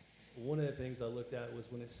 one of the things I looked at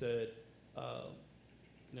was when it said,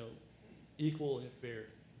 equal and fair.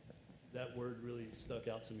 That word really stuck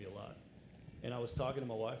out to me a lot. And I was talking to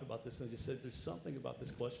my wife about this, and I just said, there's something about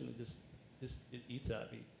this question that just it eats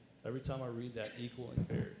at me every time I read that, equal and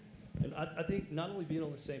fair. And I think not only being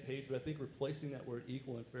on the same page, but I think replacing that word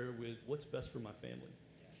equal and fair with what's best for my family.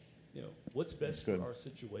 What's best for our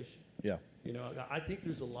situation. Yeah. I think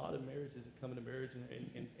there's a lot of marriages that come into marriage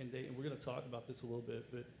and we're going to talk about this a little bit,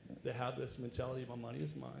 but they have this mentality, my money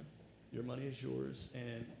is mine, your money is yours,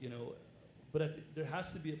 and, but there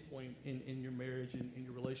has to be a point in your marriage and in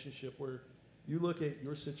your relationship where you look at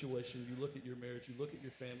your situation, you look at your marriage, you look at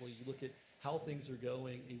your family, you look at how things are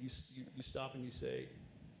going, and you stop and you say,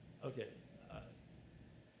 okay,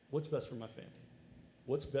 what's best for my family?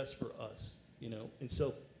 What's best for us? And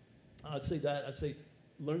so I'd say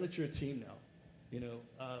learn that you're a team now.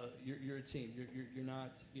 You're a team. You're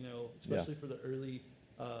not, especially for the early,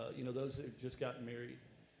 those that have just gotten married,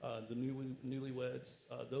 the newlyweds,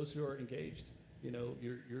 those who are engaged,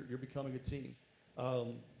 you're becoming a team.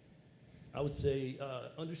 I would say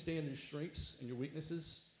understand your strengths and your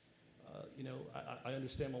weaknesses. I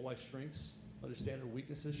understand my wife's strengths, understand her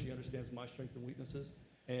weaknesses. She understands my strengths and weaknesses,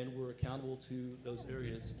 and we're accountable to those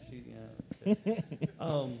areas.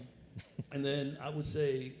 And then I would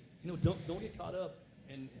say, don't get caught up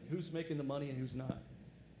in who's making the money and who's not.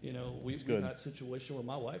 We've had a situation where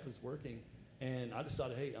my wife was working, and I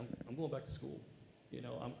decided, hey, I'm going back to school.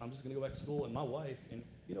 I'm just going to go back to school. And my wife, and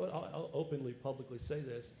I'll openly, publicly say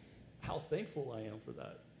this, how thankful I am for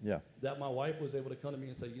that. Yeah. That my wife was able to come to me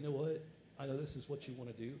and say, you know what? I know this is what you want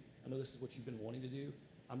to do. I know this is what you've been wanting to do.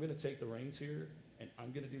 I'm going to take the reins here, and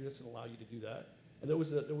I'm going to do this and allow you to do that. And there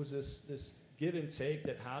was this give and take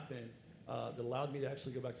that happened that allowed me to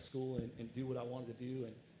actually go back to school and do what I wanted to do.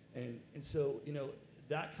 And so, you know,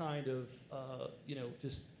 that kind of, you know,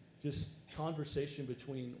 just conversation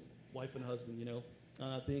between wife and husband, you know.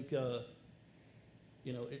 I think,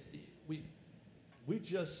 you know, we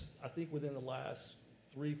just, I think within the last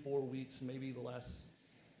 3-4 weeks, maybe the last,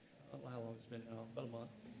 I don't know how long it's been now, about a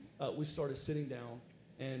month, we started sitting down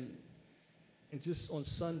and just on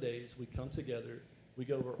Sundays, we come together, we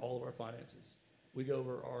go over all of our finances. We go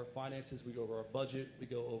over our finances, we go over our budget, we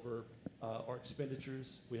go over our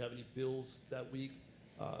expenditures. We have any bills that week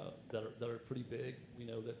that are pretty big. We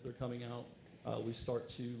know that they're coming out. We start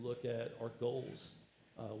to look at our goals.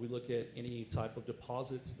 We look at any type of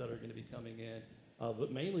deposits that are going to be coming in.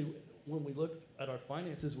 But mainly, when we look at our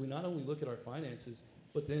finances, we not only look at our finances,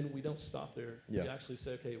 but then we don't stop there. Yeah. We actually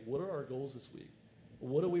say, okay, what are our goals this week?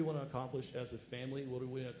 What do we want to accomplish as a family? What do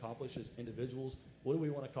we want to accomplish as individuals? What do we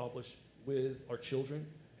want to accomplish with our children?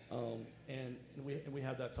 And we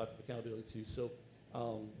have that type of accountability too. So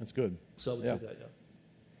That's good. So I would Yeah. say that, yeah.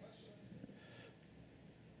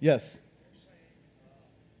 Yes. Do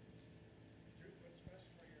what's best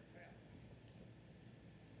for your family.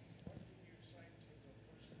 What would you say to the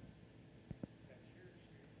person that hears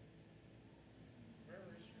you? Where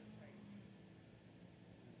is your faith?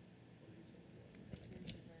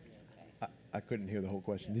 I couldn't hear the whole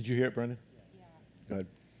question. Did you hear it, Brendan? Yeah. Go ahead.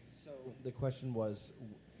 So the question was,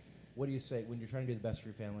 what do you say when you're trying to do the best for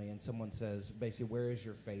your family, and someone says, basically, where is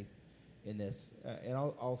your faith in this? And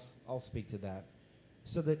I'll speak to that.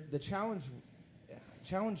 So the challenge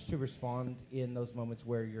to respond in those moments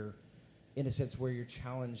where you're, in a sense, where you're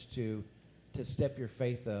challenged to step your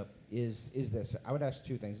faith up is this. I would ask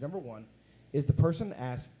two things. Number one, is the person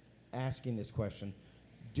asking this question,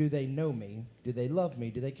 do they know me? Do they love me?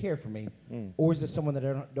 Do they care for me? Or is this someone that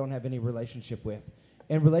I don't have any relationship with?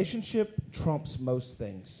 And relationship trumps most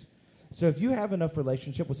things. So if you have enough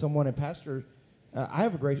relationship with someone, and Pastor, I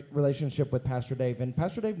have a great relationship with Pastor Dave, and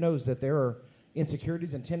Pastor Dave knows that there are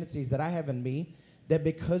insecurities and tendencies that I have in me that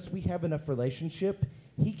because we have enough relationship,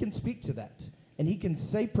 he can speak to that. And he can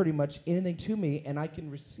say pretty much anything to me, and I can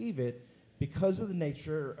receive it because of the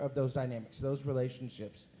nature of those dynamics, those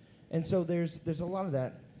relationships. And so there's a lot of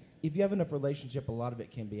that. If you have enough relationship, a lot of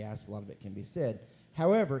it can be asked, a lot of it can be said.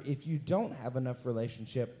 However, if you don't have enough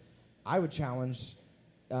relationship, I would challenge,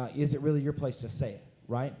 is it really your place to say it,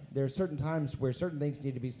 right? There are certain times where certain things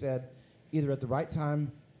need to be said either at the right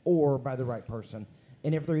time or by the right person.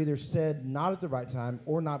 And if they're either said not at the right time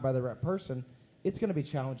or not by the right person, it's going to be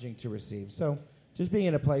challenging to receive. So just being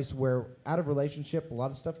in a place where out of relationship, a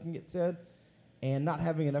lot of stuff can get said, and not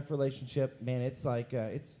having enough relationship, man, it's like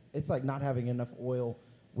not having enough oil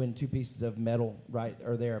when two pieces of metal, right,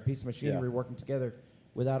 are there, a piece of machinery working together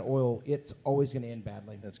without oil, it's always going to end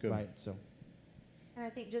badly. That's good. Right, so. And I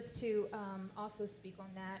think just to also speak on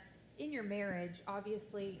that, in your marriage,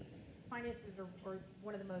 obviously, finances are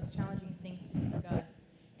one of the most challenging things to discuss.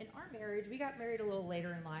 In our marriage, we got married a little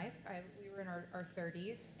later in life. We were in our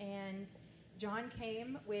 30s, and John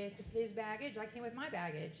came with his baggage. I came with my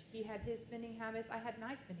baggage. He had his spending habits. I had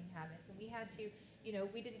my spending habits. And we had to,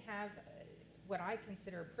 we didn't have what I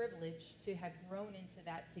consider a privilege to have grown into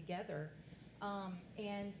that together.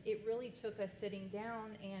 And it really took us sitting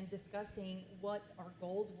down and discussing what our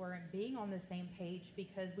goals were and being on the same page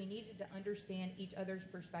because we needed to understand each other's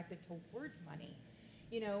perspective towards money.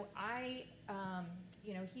 I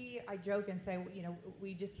joke and say,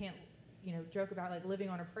 we just can't, joke about like living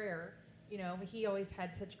on a prayer. He always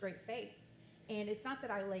had such great faith. And it's not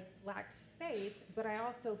that I lacked faith, but I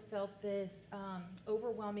also felt this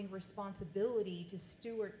overwhelming responsibility to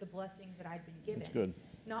steward the blessings that I'd been given. That's good.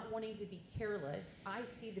 Not wanting to be careless. I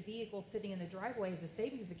see the vehicle sitting in the driveway as a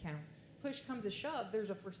savings account. Push comes to shove,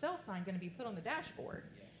 there's a for sale sign going to be put on the dashboard.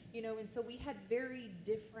 And so we had very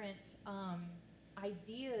different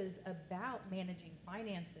ideas about managing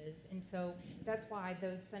finances. And so that's why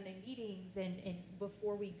those Sunday meetings and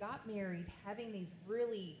before we got married, having these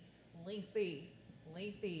really lengthy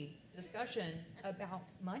discussions about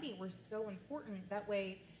money were so important. That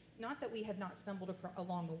way, not that we had not stumbled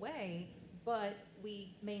along the way, but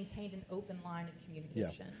we maintained an open line of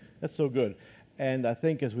communication. Yeah, that's so good. And I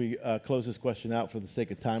think as we close this question out for the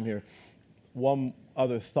sake of time here, one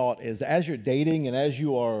other thought is as you're dating and as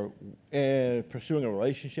you are pursuing a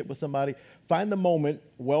relationship with somebody, find the moment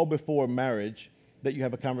well before marriage that you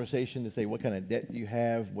have a conversation to say, what kind of debt do you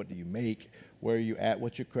have? What do you make? Where are you at?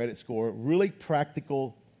 What's your credit score? Really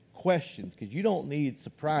practical questions, because you don't need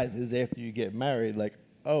surprises after you get married like,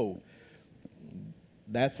 oh,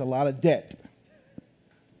 that's a lot of debt.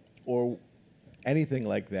 or anything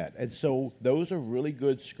like that. And so those are really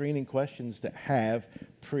good screening questions to have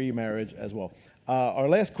pre-marriage as well. Our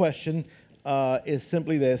last question is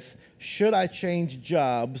simply this: should I change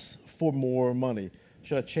jobs for more money?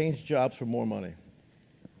 Should I change jobs for more money?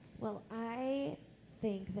 Well, I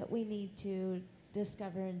think that we need to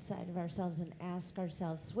discover inside of ourselves and ask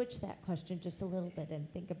ourselves, switch that question just a little bit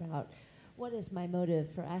and think about, what is my motive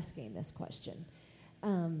for asking this question?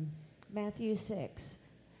 Matthew 6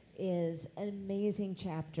 is an amazing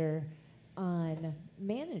chapter on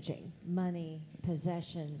managing money,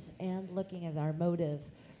 possessions, and looking at our motive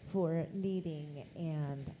for needing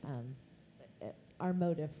and our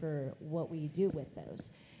motive for what we do with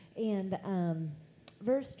those. And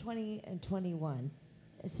verse 20 and 21,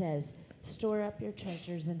 it says, store up your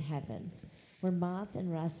treasures in heaven, where moth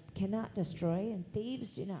and rust cannot destroy, and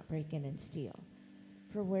thieves do not break in and steal.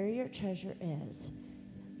 For where your treasure is,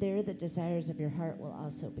 there the desires of your heart will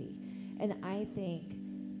also be. And I think,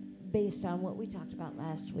 based on what we talked about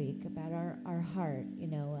last week, about our heart,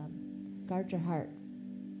 guard your heart,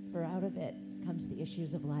 for out of it comes the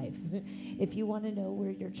issues of life. If you want to know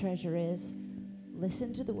where your treasure is,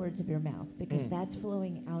 listen to the words of your mouth, because that's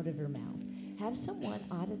flowing out of your mouth. Have someone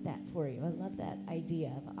audit that for you. I love that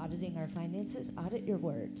idea of auditing our finances. Audit your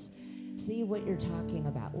words. See what you're talking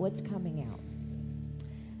about, what's coming out.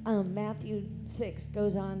 Matthew 6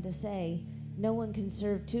 goes on to say, no one can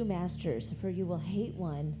serve two masters, for you will hate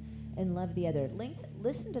one and love the other.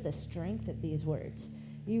 Listen to the strength of these words.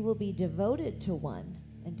 You will be devoted to one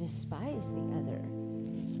and despise the other.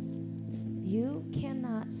 You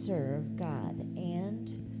cannot serve God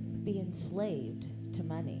and be enslaved to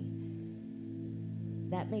money.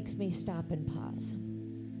 That makes me stop and pause.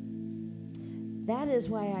 That is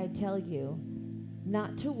why I tell you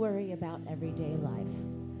not to worry about everyday life,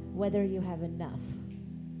 whether you have enough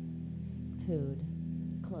food,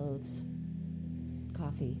 clothes,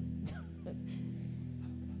 coffee.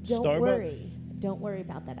 Don't Starbucks. worry. Don't worry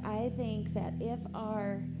about that. I think that if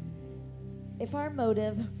our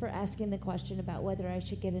motive for asking the question about whether I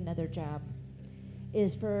should get another job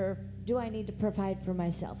is for, do I need to provide for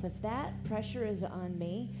myself? If that pressure is on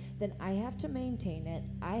me, then I have to maintain it.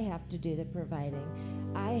 I have to do the providing.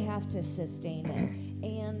 I have to sustain it.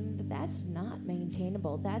 And that's not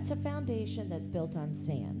maintainable. That's a foundation that's built on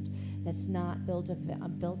sand. That's not built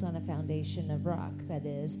on a foundation of rock, that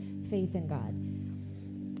is faith in God.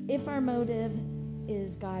 If our motive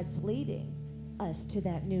is God's leading us to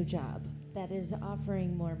that new job, that is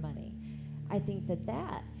offering more money, I think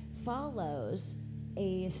that follows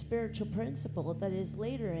a spiritual principle that is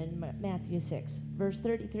later in Matthew 6, verse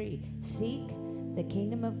 33. Seek the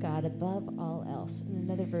kingdom of God above all else. In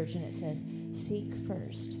another version it says, seek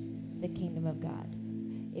first the kingdom of God.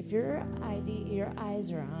 If your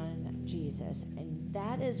eyes are on Jesus, and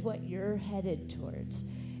that is what you're headed towards,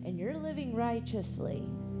 and you're living righteously,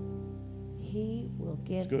 He will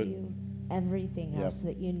give you everything else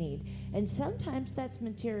that you need. And sometimes that's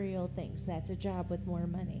material things. That's a job with more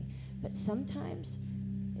money. But sometimes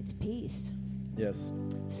it's peace. Yes.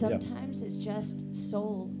 Sometimes it's just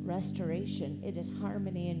soul restoration. It is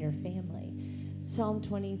harmony in your family. Psalm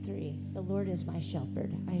 23, the Lord is my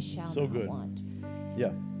shepherd. I shall not want.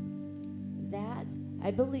 Yeah. That, I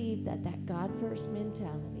believe that God-first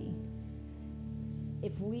mentality,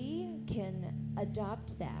 if we can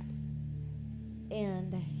adopt that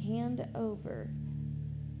and hand over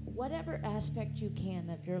whatever aspect you can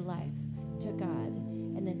of your life to God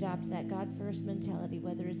and adopt that God-first mentality,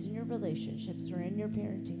 whether it's in your relationships or in your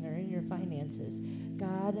parenting or in your finances,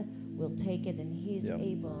 God will take it, and He's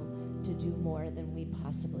able to do more than we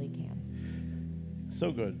possibly can.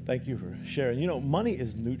 So good. Thank you for sharing. Money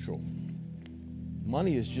is neutral.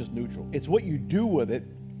 Money is just neutral. It's what you do with it,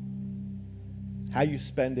 how you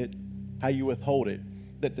spend it, how you withhold it,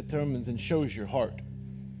 that determines and shows your heart.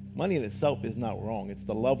 Money in itself is not wrong. It's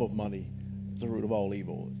the love of money. It's the root of all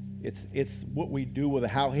evil. It's what we do with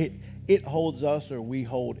it, how it holds us or we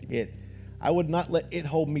hold it. I would not let it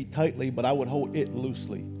hold me tightly, but I would hold it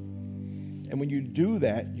loosely. And when you do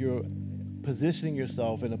that, you're positioning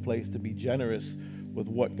yourself in a place to be generous with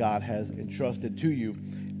what God has entrusted to you.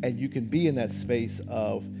 And you can be in that space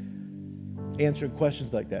of answering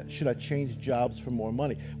questions like that. Should I change jobs for more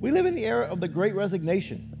money? We live in the era of the Great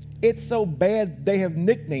Resignation. It's so bad they have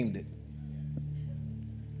nicknamed it,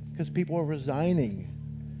 because people are resigning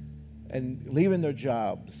and leaving their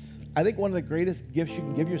jobs. I think one of the greatest gifts you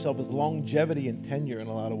can give yourself is longevity and tenure in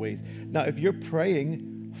a lot of ways. Now, if you're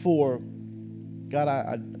praying for, God,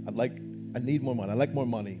 I need more money. I like more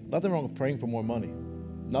money. Nothing wrong with praying for more money.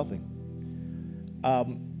 Nothing.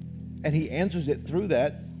 And He answers it through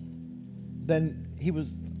that. Then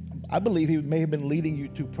I believe he may have been leading you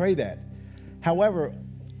to pray that. However,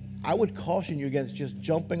 I would caution you against just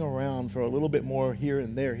jumping around for a little bit more here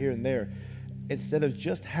and there, instead of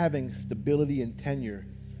just having stability and tenure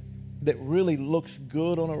that really looks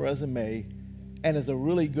good on a resume and is a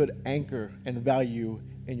really good anchor and value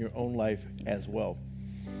in your own life as well.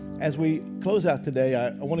 As we close out today,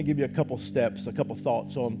 I want to give you a couple steps, a couple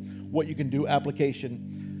thoughts on what you can do,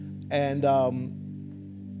 application. And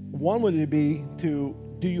one would be do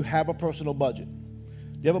you have a personal budget?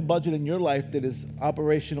 Do you have a budget in your life that is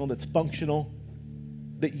operational, that's functional,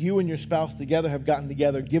 that you and your spouse together have gotten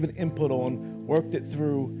together, given input on, worked it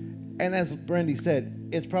through? And as Brandy said,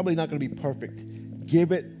 it's probably not going to be perfect.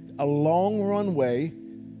 Give it a long runway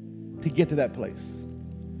to get to that place.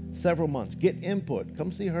 Several months. Get input.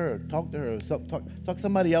 Come see her. Talk to her. Talk to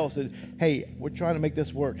somebody else. And, hey, we're trying to make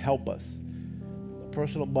this work. Help us. A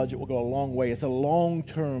personal budget will go a long way. It's a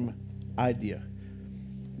long-term idea.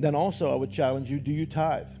 Then also, I would challenge you, do you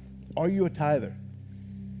tithe? Are you a tither?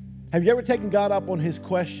 Have you ever taken God up on his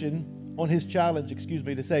question, on his challenge,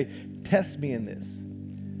 to say, test me in this?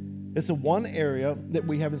 It's the one area that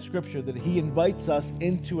we have in Scripture that he invites us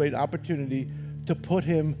into an opportunity to put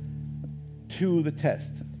him to the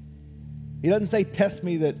test. He doesn't say, test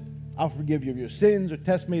me that I'll forgive you of your sins, or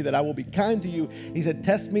test me that I will be kind to you. He said,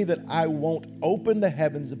 test me that I won't open the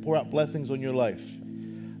heavens and pour out blessings on your life.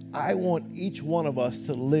 I want each one of us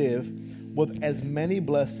to live with as many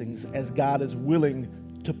blessings as God is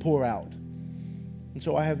willing to pour out. And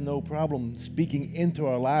so I have no problem speaking into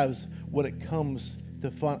our lives when it comes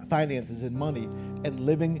to finances and money and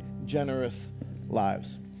living generous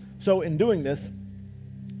lives. So in doing this,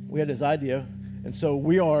 we had this idea, and so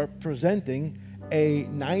we are presenting a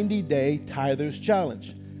 90-day Tithers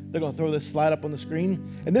Challenge. They're going to throw this slide up on the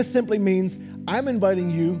screen, and this simply means I'm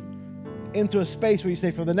inviting you into a space where you say,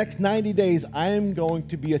 for the next 90 days, I am going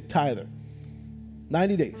to be a tither.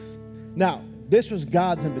 90 days. Now, this was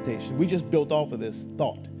God's invitation. We just built off of this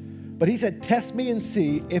thought. But he said, test me and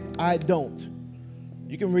see if I don't.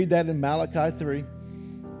 You can read that in Malachi 3.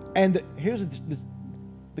 And here's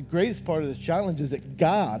the greatest part of this challenge is that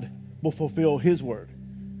God will fulfill his word.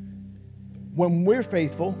 When we're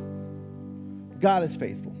faithful, God is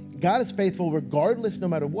faithful. God is faithful regardless, no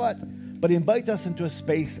matter what, but he invites us into a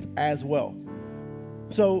space as well.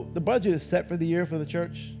 So the budget is set for the year for the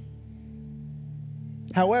church.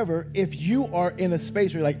 However, if you are in a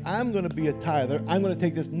space where you're like, I'm going to be a tither, I'm going to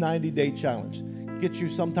take this 90-day challenge, get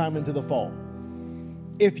you sometime into the fall.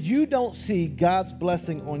 If you don't see God's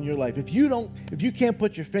blessing on your life, if you can't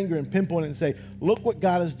put your finger and pinpoint it and say, look what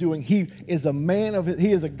God is doing, he is a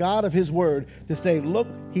God of his word, to say, look,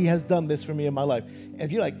 he has done this for me in my life. And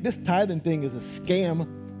if you're like, this tithing thing is a scam,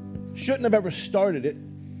 shouldn't have ever started it,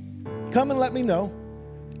 come and let me know,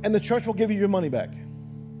 and the church will give you your money back.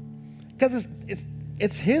 Because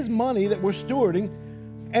it's his money that we're stewarding,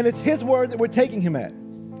 and it's his word that we're taking him at.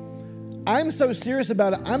 I'm so serious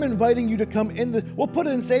about it, I'm inviting you to come in. We'll put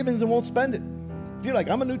it in savings and won't spend it. If you're like,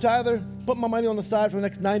 I'm a new tither, put my money on the side for the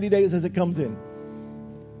next 90 days as it comes in.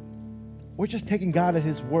 We're just taking God at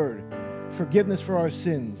his word. Forgiveness for our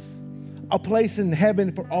sins. A place in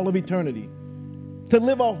heaven for all of eternity. To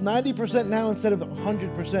live off 90% now instead of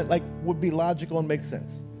 100%, would be logical and make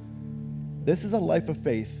sense. This is a life of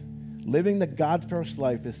faith. Living the God-first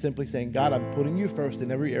life is simply saying, God, I'm putting you first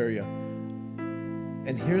in every area.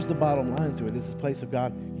 And here's the bottom line to it. This is a place of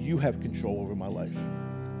God. You have control over my life.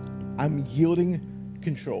 I'm yielding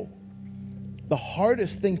control. The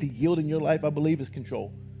hardest thing to yield in your life, I believe, is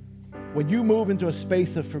control. When you move into a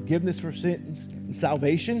space of forgiveness for sins and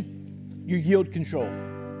salvation, you yield control.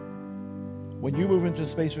 When you move into a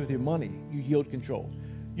space with your money, you yield control.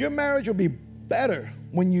 Your marriage will be better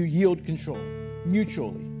when you yield control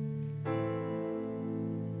mutually.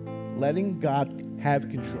 Letting God have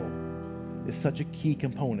control is such a key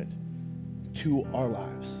component to our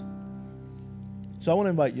lives. So I want to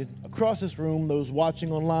invite you across this room, those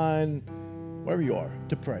watching online, wherever you are,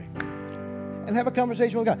 to pray and have a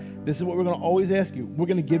conversation with God. This is what we're going to always ask you. We're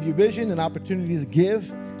going to give you vision and opportunities to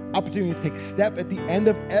give, opportunity to take step. At the end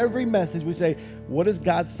of every message, we say, what is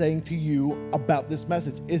God saying to you about this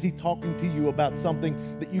message? Is he talking to you about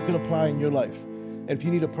something that you can apply in your life? And if you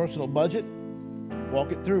need a personal budget,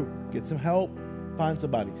 walk it through. Get some help. Find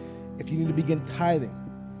somebody. If you need to begin tithing,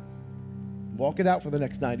 walk it out for the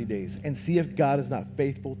next 90 days and see if God is not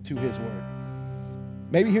faithful to his word.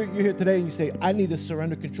 Maybe you're here today and you say, I need to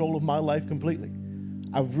surrender control of my life completely.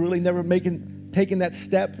 I've really never taken that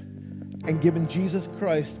step and given Jesus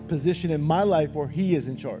Christ position in my life where he is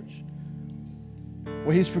in charge,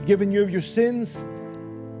 where he's forgiven you of your sins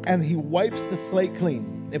and he wipes the slate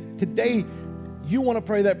clean. If today you want to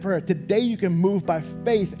pray that prayer. Today you can move by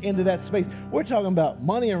faith into that space. We're talking about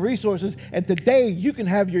money and resources, and today you can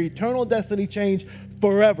have your eternal destiny change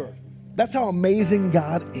forever. That's how amazing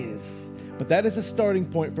God is. But that is a starting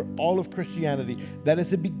point for all of Christianity. That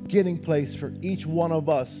is a beginning place for each one of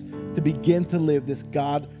us to begin to live this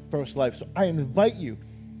God-first life. So I invite you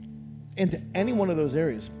into any one of those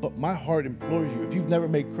areas. But my heart implores you, if you've never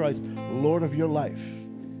made Christ Lord of your life,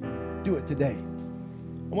 do it today.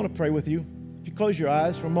 I want to pray with you. If you close your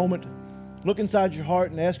eyes for a moment, look inside your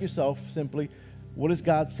heart and ask yourself simply, what is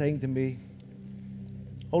God saying to me?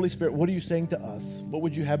 Holy Spirit, what are you saying to us? What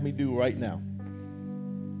would you have me do right now?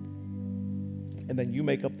 And then you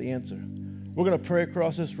make up the answer. We're going to pray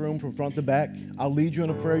across this room from front to back. I'll lead you in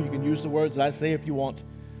a prayer. You can use the words that I say if you want,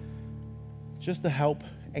 just to help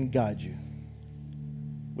and guide you.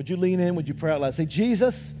 Would you lean in? Would you pray out loud? Say,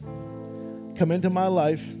 Jesus, come into my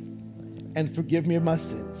life and forgive me of my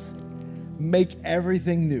sins. Make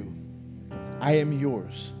everything new. I am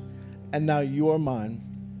yours, and now you are mine.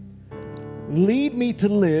 Lead me to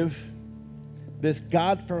live this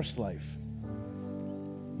God-first life.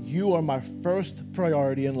 You are my first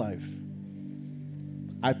priority in life.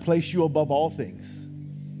 I place you above all things.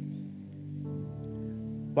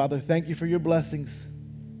 Father, thank you for your blessings.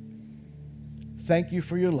 Thank you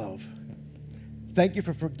for your love. Thank you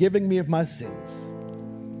for forgiving me of my sins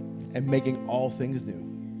and making all things new.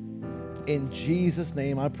 In Jesus'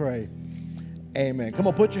 name I pray. Amen. Come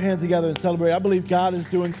on, put your hands together and celebrate. I believe God is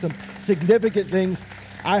doing some significant things.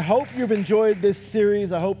 I hope you've enjoyed this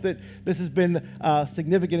series. I hope that this has been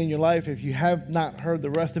significant in your life. If you have not heard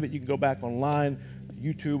the rest of it, you can go back online,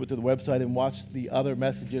 YouTube, or to the website and watch the other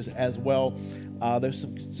messages as well. There's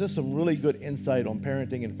just some really good insight on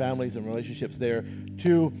parenting and families and relationships there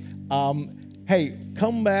too. Hey,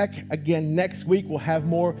 come back again next week. We'll have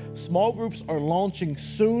more. Small groups are launching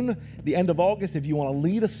soon, the end of August. If you want to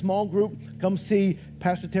lead a small group, come see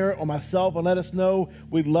Pastor Tara or myself and let us know.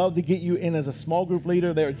 We'd love to get you in as a small group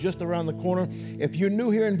leader. They're just around the corner. If you're new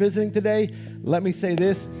here and visiting today, let me say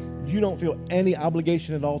this. You don't feel any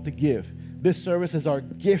obligation at all to give. This service is our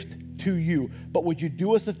gift to you. But would you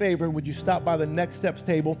do us a favor? Would you stop by the Next Steps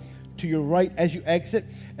table to your right as you exit?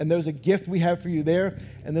 And there's a gift we have for you there,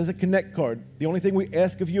 and there's a Connect card. The only thing we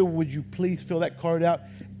ask of you, would you please fill that card out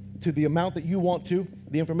to the amount that you want to,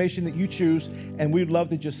 the information that you choose, and we'd love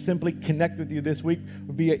to just simply connect with you this week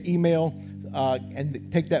via email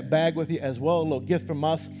and take that bag with you as well, a little gift from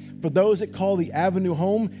us. For those that call the Avenue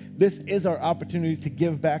home, this is our opportunity to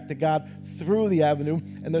give back to God through the Avenue,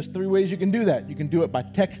 and there's 3 ways you can do that. You can do it by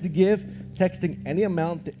text to give, texting any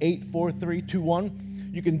amount to 84321.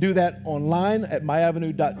 You can do that online at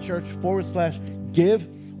myavenue.church/give,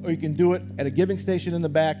 or you can do it at a giving station in the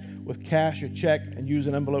back with cash or check and use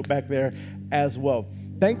an envelope back there as well.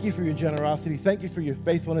 Thank you for your generosity. Thank you for your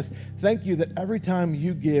faithfulness. Thank you that every time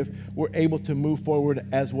you give, we're able to move forward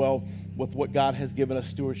as well with what God has given us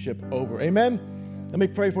stewardship over. Amen? Let me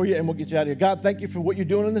pray for you and we'll get you out of here. God, thank you for what you're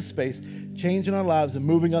doing in this space, changing our lives and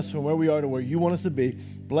moving us from where we are to where you want us to be.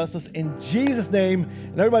 Bless us in Jesus' name.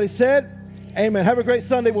 And everybody said, amen. Have a great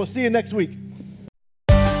Sunday. We'll see you next week.